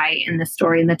know why in the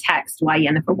story, in the text, why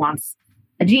Yennefer wants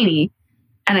a genie.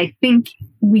 And I think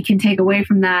we can take away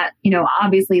from that,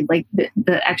 obviously like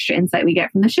the extra insight we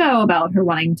get from the show about her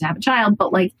wanting to have a child.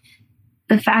 But like,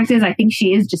 the fact is, I think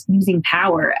she is just using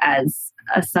power as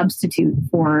a substitute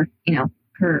for,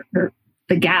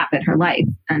 the gap in her life.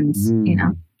 And,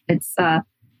 it's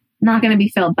not going to be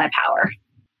filled by power.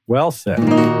 Well said.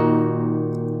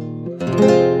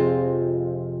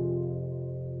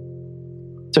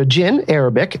 So Jinn,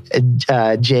 Arabic,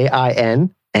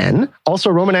 J-I-N-N, also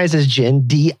romanizes Jinn,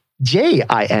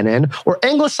 D-J-I-N-N, or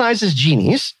anglicizes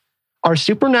genies, are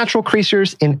supernatural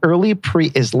creatures in early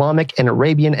pre-Islamic and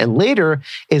Arabian and later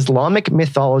Islamic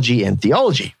mythology and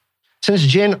theology. Since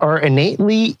jinn are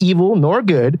innately evil nor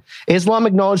good, Islam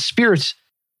acknowledges spirits.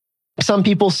 Some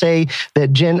people say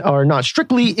that jinn are not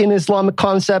strictly an Islamic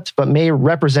concept, but may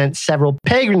represent several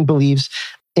pagan beliefs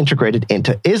integrated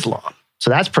into Islam. So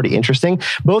that's pretty interesting.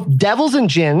 Both devils and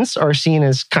jinns are seen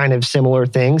as kind of similar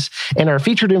things and are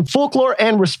featured in folklore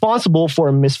and responsible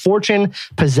for misfortune,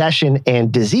 possession,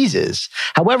 and diseases.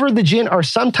 However, the jinn are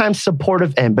sometimes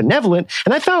supportive and benevolent,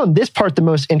 and I found this part the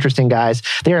most interesting, guys.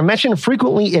 They are mentioned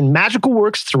frequently in magical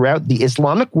works throughout the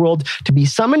Islamic world to be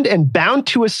summoned and bound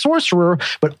to a sorcerer,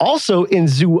 but also in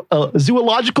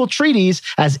zoological treaties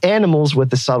as animals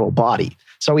with a subtle body.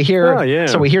 So we hear,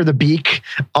 So we hear the beak,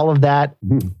 all of that.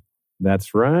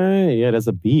 That's right. Yeah, it has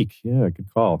a beak. Yeah, good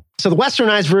call. So the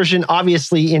westernized version,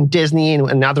 obviously in Disney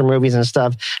and other movies and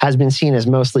stuff, has been seen as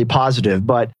mostly positive,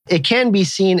 but it can be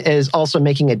seen as also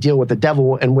making a deal with the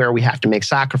devil and where we have to make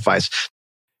sacrifice.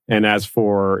 And as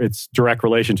for its direct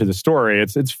relation to the story,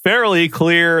 it's fairly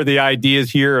clear the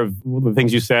ideas here of the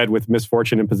things you said with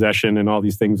misfortune and possession and all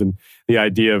these things, and the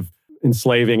idea of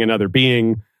enslaving another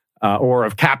being or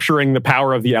of capturing the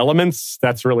power of the elements.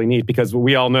 That's really neat because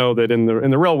we all know that in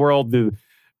the real world, the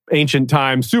ancient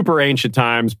times, super ancient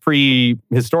times,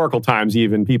 pre-historical times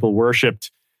even, people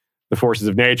worshipped the forces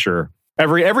of nature.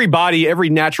 Every body, every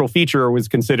natural feature was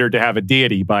considered to have a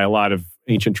deity by a lot of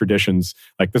ancient traditions.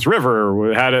 Like this river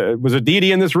was a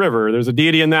deity in this river. There's a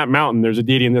deity in that mountain. There's a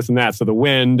deity in this and that. So the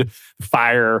wind, the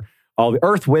fire, all the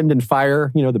earth, wind, and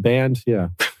fire, the band. Yeah.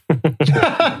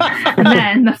 And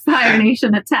then the Fire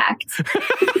Nation attacked.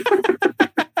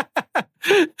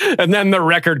 And then the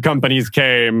record companies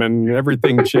came and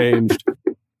everything changed.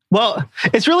 Well,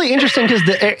 it's really interesting because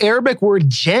the Arabic word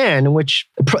jan, which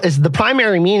is the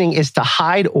primary meaning, is to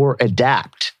hide or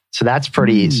adapt. So that's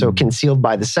pretty, so concealed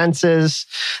by the senses.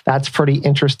 That's pretty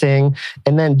interesting.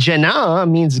 And then Jannah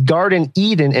means Garden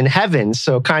Eden in heaven.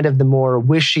 So kind of the more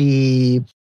wishy,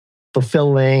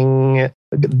 fulfilling,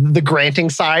 the granting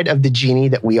side of the genie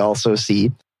that we also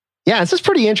see. Yeah, this is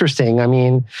pretty interesting. I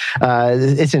mean,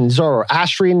 it's in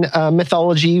Zoroastrian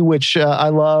mythology, which I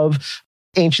love.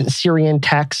 Ancient Syrian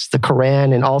texts, the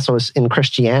Quran, and also in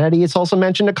Christianity, it's also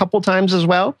mentioned a couple times as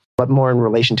well, but more in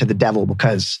relation to the devil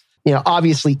because,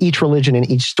 obviously each religion and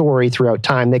each story throughout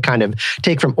time, they kind of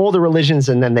take from older religions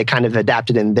and then they kind of adapt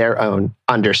it in their own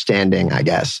understanding, I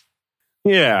guess.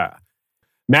 Yeah.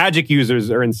 Magic users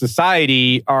in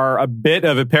society are a bit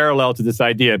of a parallel to this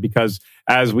idea because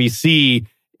as we see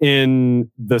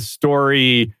in the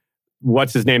story,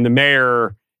 what's his name? The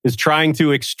mayor is trying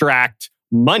to extract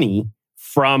money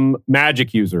from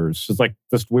magic users. It's like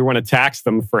we want to tax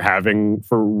them for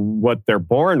what they're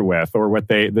born with or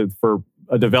for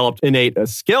a developed innate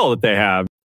skill that they have.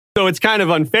 So it's kind of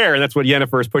unfair. And that's what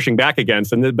Yennefer is pushing back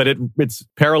against. But it's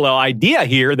parallel idea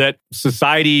here that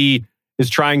society is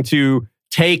trying to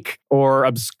take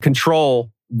or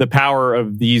control the power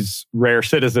of these rare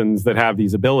citizens that have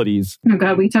these abilities. Oh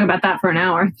God, we talk about that for an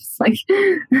hour. It's like,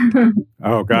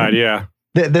 oh God, yeah.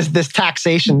 This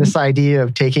taxation, this idea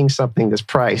of taking something, this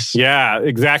price. Yeah,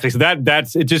 exactly. So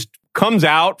that's it. Just comes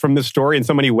out from this story in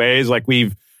so many ways. Like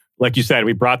you said,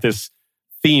 we brought this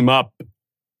theme up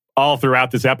all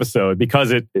throughout this episode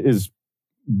because it is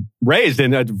raised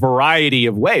in a variety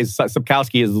of ways.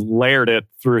 Sapkowski has layered it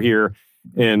through here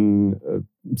in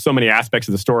so many aspects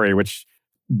of the story, which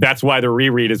that's why the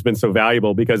reread has been so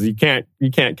valuable because you can't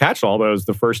catch all those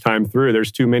the first time through.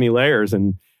 There's too many layers,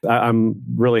 and I'm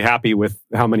really happy with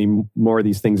how many more of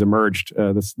these things emerged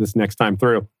this next time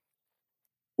through.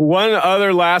 One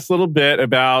other last little bit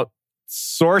about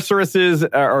sorceresses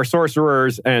or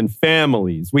sorcerers and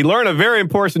families. We learn a very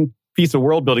important piece of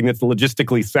world building that's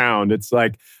logistically sound. It's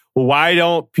like, well, why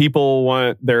don't people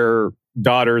want their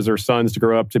daughters or sons to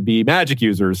grow up to be magic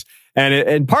users?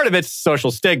 And part of it's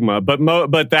social stigma,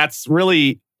 but that's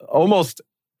really almost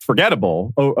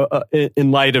forgettable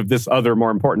in light of this other more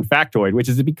important factoid, which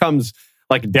is it becomes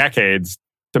like decades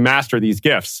to master these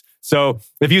gifts. So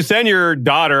if you send your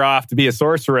daughter off to be a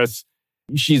sorceress,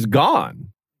 she's gone.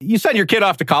 You send your kid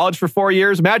off to college for 4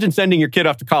 years. Imagine sending your kid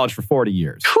off to college for 40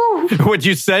 years. Would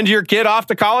you send your kid off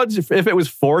to college if it was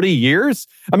 40 years?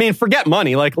 I mean, forget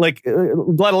money, like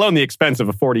let alone the expense of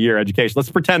a 40-year education. Let's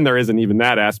pretend there isn't even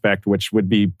that aspect, which would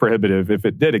be prohibitive if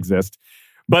it did exist.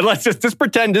 But let's just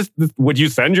pretend, would you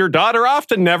send your daughter off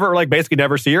to never, basically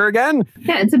never see her again?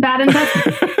 Yeah, it's a bad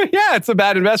investment. Yeah, it's a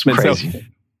bad investment. Crazy. So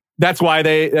that's why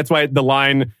the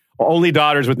line, only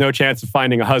daughters with no chance of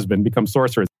finding a husband become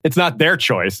sorcerers. It's not their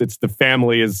choice. It's the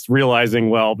family is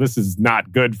realizing, well, this is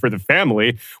not good for the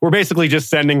family. We're basically just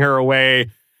sending her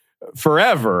away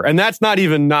forever. And that's not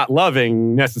even not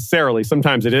loving necessarily.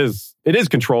 Sometimes it is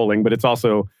controlling, but it's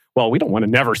also, well, we don't want to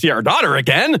never see our daughter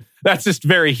again. That's just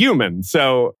very human.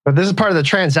 So, but this is part of the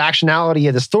transactionality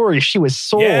of the story. She was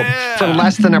sold for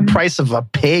less than a price of a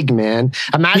pig, man.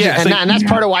 Imagine, and that's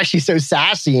part of why she's so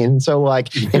sassy and so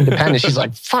independent. She's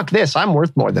like, fuck this, I'm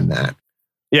worth more than that.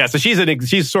 Yeah, so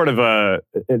she's sort of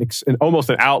almost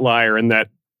an outlier in that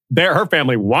her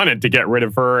family wanted to get rid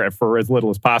of her for as little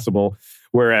as possible,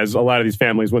 whereas a lot of these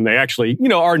families, when they actually,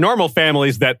 are normal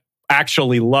families that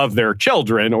actually love their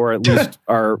children or at least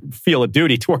feel a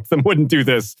duty towards them, wouldn't do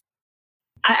this.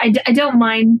 I don't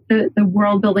mind the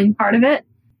world building part of it.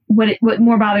 What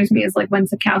more bothers me is when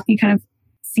Sapkowski kind of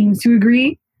seems to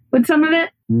agree with some of it.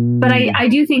 But I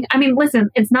do think, I mean, listen,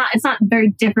 it's not very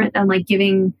different than like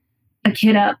giving a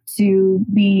kid up to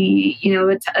be, you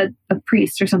know, a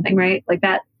priest or something, right? Like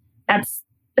that's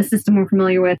a system we're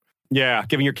familiar with. Yeah,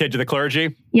 giving your kid to the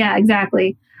clergy. Yeah,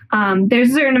 exactly.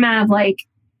 There's a certain amount of like,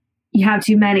 you have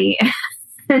too many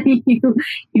and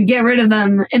you get rid of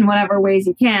them in whatever ways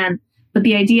you can. But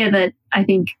the idea that I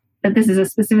think that this is a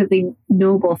specifically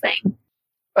noble thing.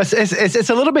 It's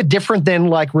a little bit different than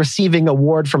like receiving a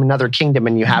ward from another kingdom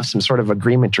and you have some sort of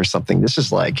agreement or something. This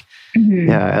is like,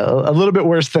 a little bit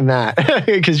worse than that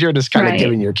because you're just kind of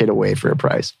giving your kid away for a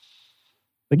price.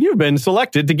 Like, you've been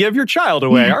selected to give your child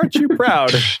away. Aren't you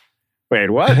proud? Wait,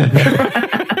 what?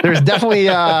 There's definitely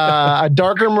a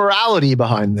darker morality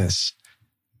behind this.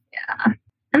 Yeah.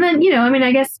 And then, you know, I mean,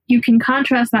 I guess you can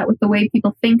contrast that with the way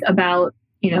people think about,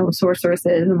 you know,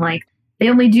 sorceresses and like, they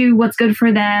only do what's good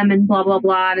for them and blah, blah,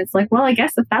 blah. And it's like, well, I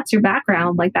guess if that's your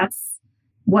background, like that's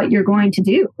what you're going to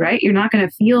do, right? You're not going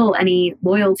to feel any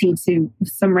loyalty to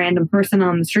some random person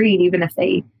on the street, even if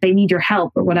they need your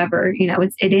help or whatever. You know,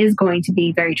 it is going to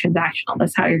be very transactional.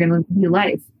 That's how you're going to view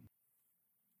life.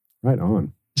 Right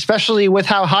on. Especially with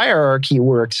how hierarchy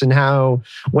works and how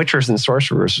witchers and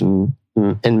sorcerers and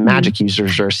magic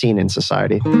users are seen in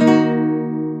society.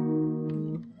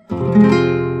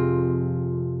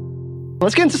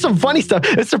 Let's get into some funny stuff.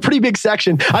 It's a pretty big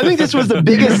section. I think this was the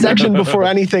biggest section before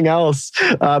anything else.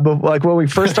 But like when we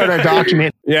first started our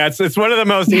document. Yeah, it's one of the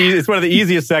most it's one of the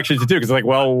easiest sections to do because like,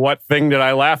 well, what thing did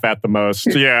I laugh at the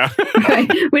most? Yeah. Right.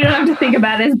 We don't have to think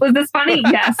about it. Was this funny?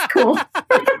 Yes, cool.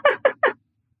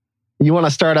 You want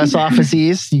to start us off,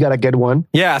 Aziz? You got a good one.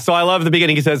 Yeah, so I love the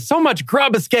beginning. He says, so much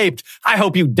grub escaped. I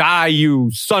hope you die,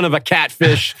 you son of a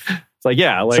catfish. It's like,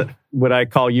 yeah, like, would I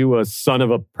call you a son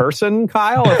of a person,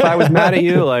 Kyle, if I was mad at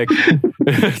you? Like,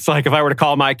 it's like if I were to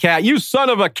call my cat, you son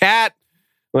of a cat.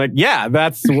 Like, yeah,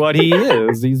 that's what he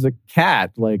is. He's a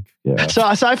cat. Like, yeah. So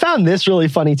I found this really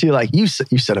funny too. Like, you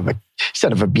son of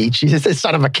a beach. You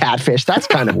son of a catfish. That's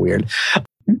kind of weird.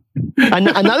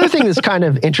 Another thing that's kind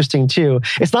of interesting too,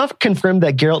 it's not confirmed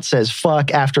that Geralt says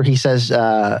fuck after he says,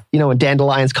 when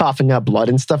Dandelion's coughing up blood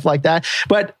and stuff like that.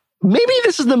 But maybe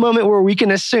this is the moment where we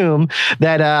can assume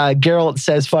that Geralt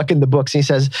says fuck in the books. And he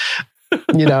says,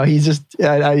 he's just,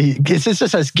 it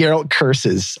just says Geralt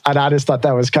curses. And I just thought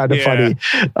that was kind of funny.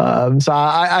 So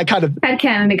I kind of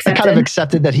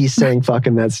accepted that he's saying fuck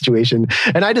in that situation.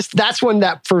 And that's when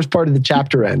that first part of the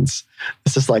chapter ends.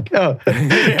 It's just like, oh,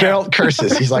 Geralt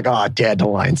curses. He's like, oh,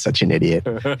 Dandelion's such an idiot.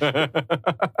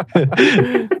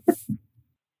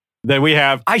 Then we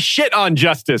have, I shit on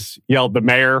justice, yelled the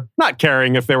mayor, not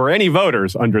caring if there were any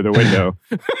voters under the window.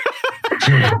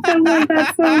 I love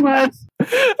that so much.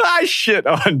 I shit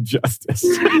on justice.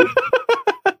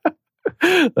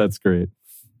 That's great.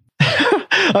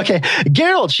 Okay,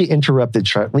 Geralt, she interrupted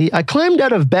sharply. I climbed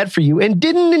out of bed for you and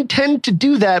didn't intend to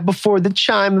do that before the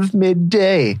chime of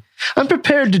midday. I'm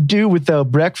prepared to do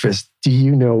without breakfast. Do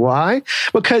you know why?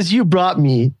 Because you brought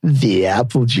me the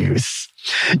apple juice.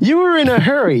 You were in a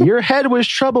hurry. Your head was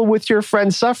troubled with your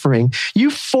friend suffering. You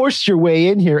forced your way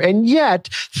in here and yet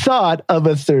thought of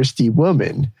a thirsty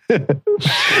woman.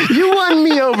 You won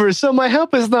me over, so my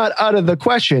help is not out of the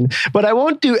question, but I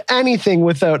won't do anything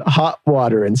without hot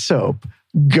water and soap.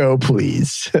 Go,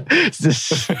 please.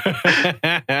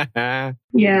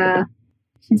 Yeah.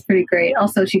 She's pretty great.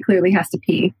 Also, she clearly has to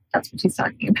pee. That's what she's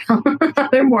talking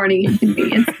about. Their morning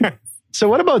inconvenience. So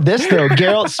what about this, though?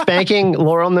 Geralt spanking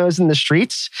Laurel Nose in the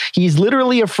streets. He's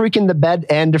literally a freak in the bed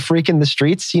and a freak in the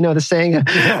streets. You know the saying?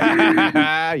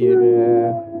 Yeah.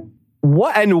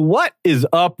 What is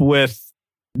up with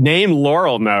name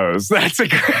Laurel Nose? That's a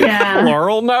great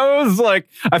Laurel Nose. Like,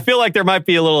 I feel like there might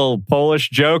be a little Polish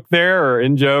joke there or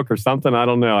in joke or something. I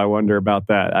don't know. I wonder about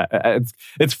that.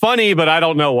 It's funny, but I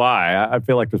don't know why. I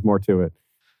feel like there's more to it.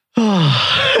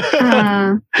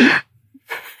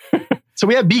 So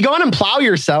we have be gone and plow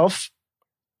yourself.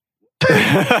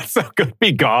 So good.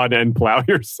 Be gone and plow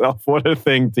yourself. What a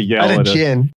thing to yell at.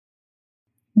 Gin.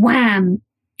 Wham!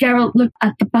 Geralt looked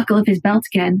at the buckle of his belt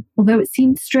again. Although it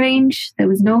seemed strange, there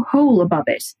was no hole above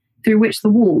it through which the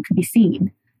wall could be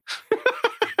seen.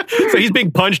 So he's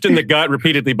being punched in the gut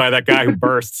repeatedly by that guy who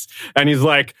bursts. And he's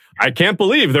like, I can't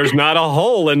believe there's not a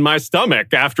hole in my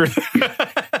stomach after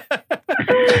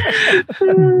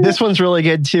This one's really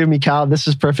good too, Mikhail. This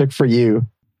is perfect for you.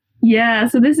 Yeah,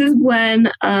 so this is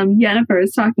when Yennefer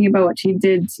is talking about what she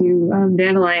did to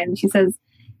Dandelion. She says,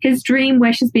 his dream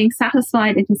wish is being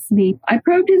satisfied in his sleep. I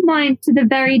probed his mind to the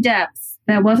very depths.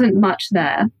 There wasn't much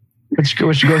there. Which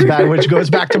goes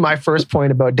back to my first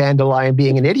point about Dandelion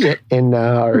being an idiot in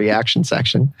our reaction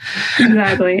section.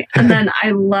 Exactly. And then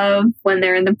I love when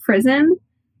they're in the prison.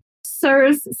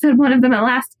 Sirs, said one of them at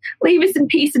last, leave us in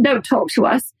peace and don't talk to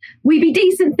us. We be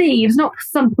decent thieves, not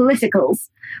some politicals.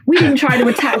 We didn't try to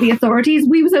attack the authorities.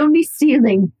 We was only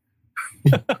stealing.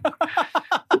 And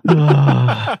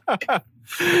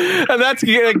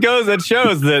it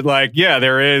shows that, like, yeah,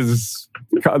 there is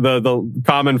the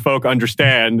common folk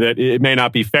understand that it may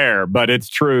not be fair, but it's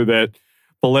true that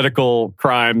political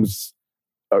crimes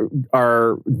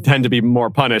tend to be more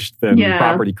punished than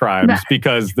property crimes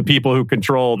because the people who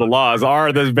control the laws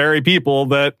are the very people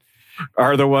that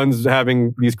are the ones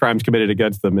having these crimes committed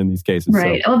against them in these cases.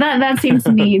 Right. So. Well, that seems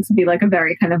to me to be like a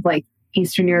very kind of like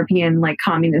Eastern European, like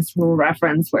communist rule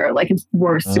reference where like it's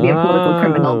worse to be a political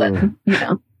criminal than, you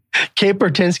know. Kate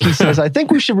Bertinsky says, I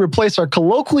think we should replace our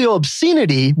colloquial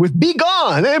obscenity with be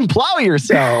gone and plow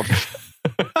yourself.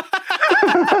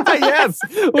 Yes,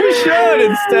 we should.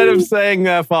 Instead of saying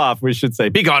F off, we should say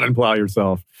be gone and plow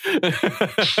yourself.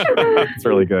 It's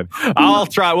really good. I'll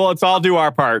try. Well, let's all do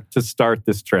our part to start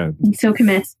this trend. So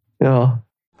commit. Oh.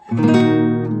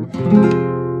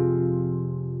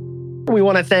 We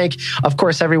want to thank, of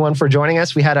course, everyone for joining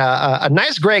us. We had a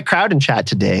nice, great crowd in chat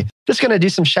today. Just going to do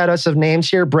some shout outs of names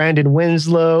here. Brandon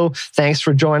Winslow, thanks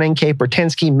for joining. Kate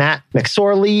Bertinsky, Matt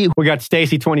McSorley. We got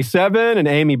Stacy27 and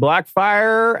Amy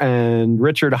Blackfire and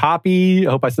Richard Hoppy.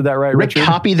 I hope I said that right, Richard. Rick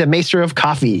Hoppy, the Maester of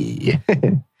Coffee.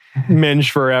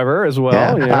 Minge Forever as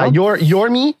well. Yeah.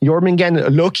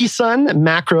 Jormingen Loki-son,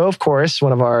 Macro, of course,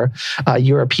 one of our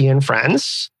European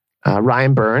friends.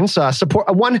 Ryan Burns,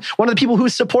 one of the people who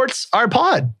supports our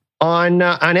pod on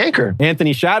Anchor.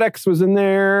 Anthony Shaddix was in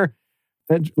there.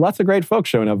 Lots of great folks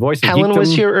showing up. Voice of Helen Geekdom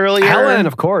was here earlier. Helen,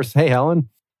 of course. Hey, Helen.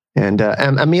 And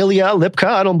Amelia Lipka.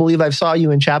 I don't believe I saw you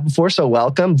in chat before, so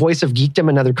welcome. Voice of Geekdom,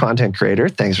 another content creator.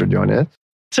 Thanks for joining us.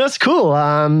 So it's cool.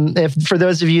 If for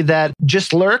those of you that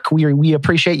just lurk, we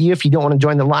appreciate you if you don't want to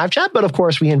join the live chat. But of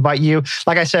course, we invite you.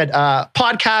 Like I said,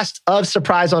 podcast of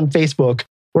Surprise on Facebook.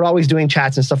 We're always doing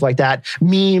chats and stuff like that.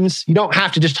 Memes. You don't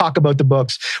have to just talk about the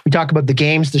books. We talk about the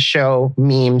games, the show,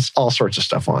 memes, all sorts of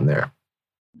stuff on there.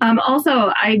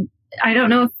 Also, I don't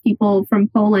know if people from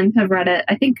Poland have read it.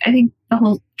 I think the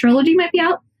whole trilogy might be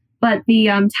out, but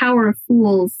the Tower of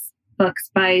Fools books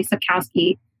by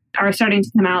Sapkowski are starting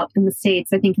to come out in the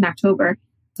States, I think in October.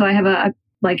 So I have an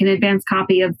advanced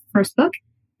copy of the first book,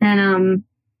 and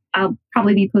I'll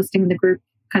probably be posting in the group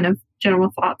kind of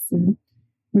general thoughts and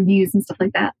reviews and stuff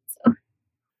like that.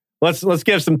 So let's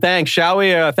give some thanks, shall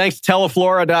we? Thanks to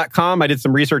teleflora.com. I did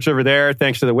some research over there.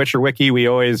 Thanks to the Witcher Wiki. We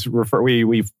always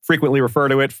we frequently refer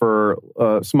to it for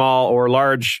small or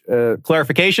large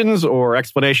clarifications or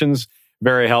explanations.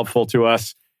 Very helpful to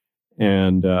us.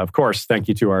 And of course, thank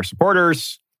you to our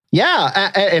supporters.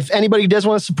 Yeah, if anybody does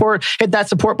want to support, hit that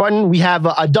support button. We have a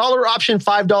 $1 option,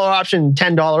 $5 option,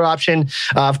 $10 option.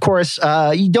 Of course,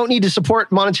 you don't need to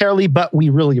support monetarily, but we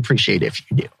really appreciate it if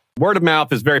you do. Word of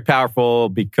mouth is very powerful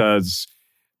because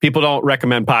people don't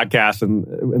recommend podcasts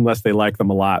unless they like them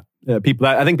a lot. I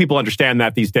think people understand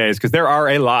that these days because there are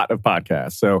a lot of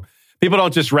podcasts. So people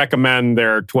don't just recommend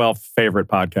their 12th favorite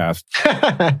podcast.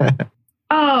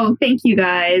 Oh, thank you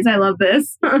guys. I love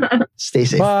this. Stay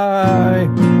safe. Bye.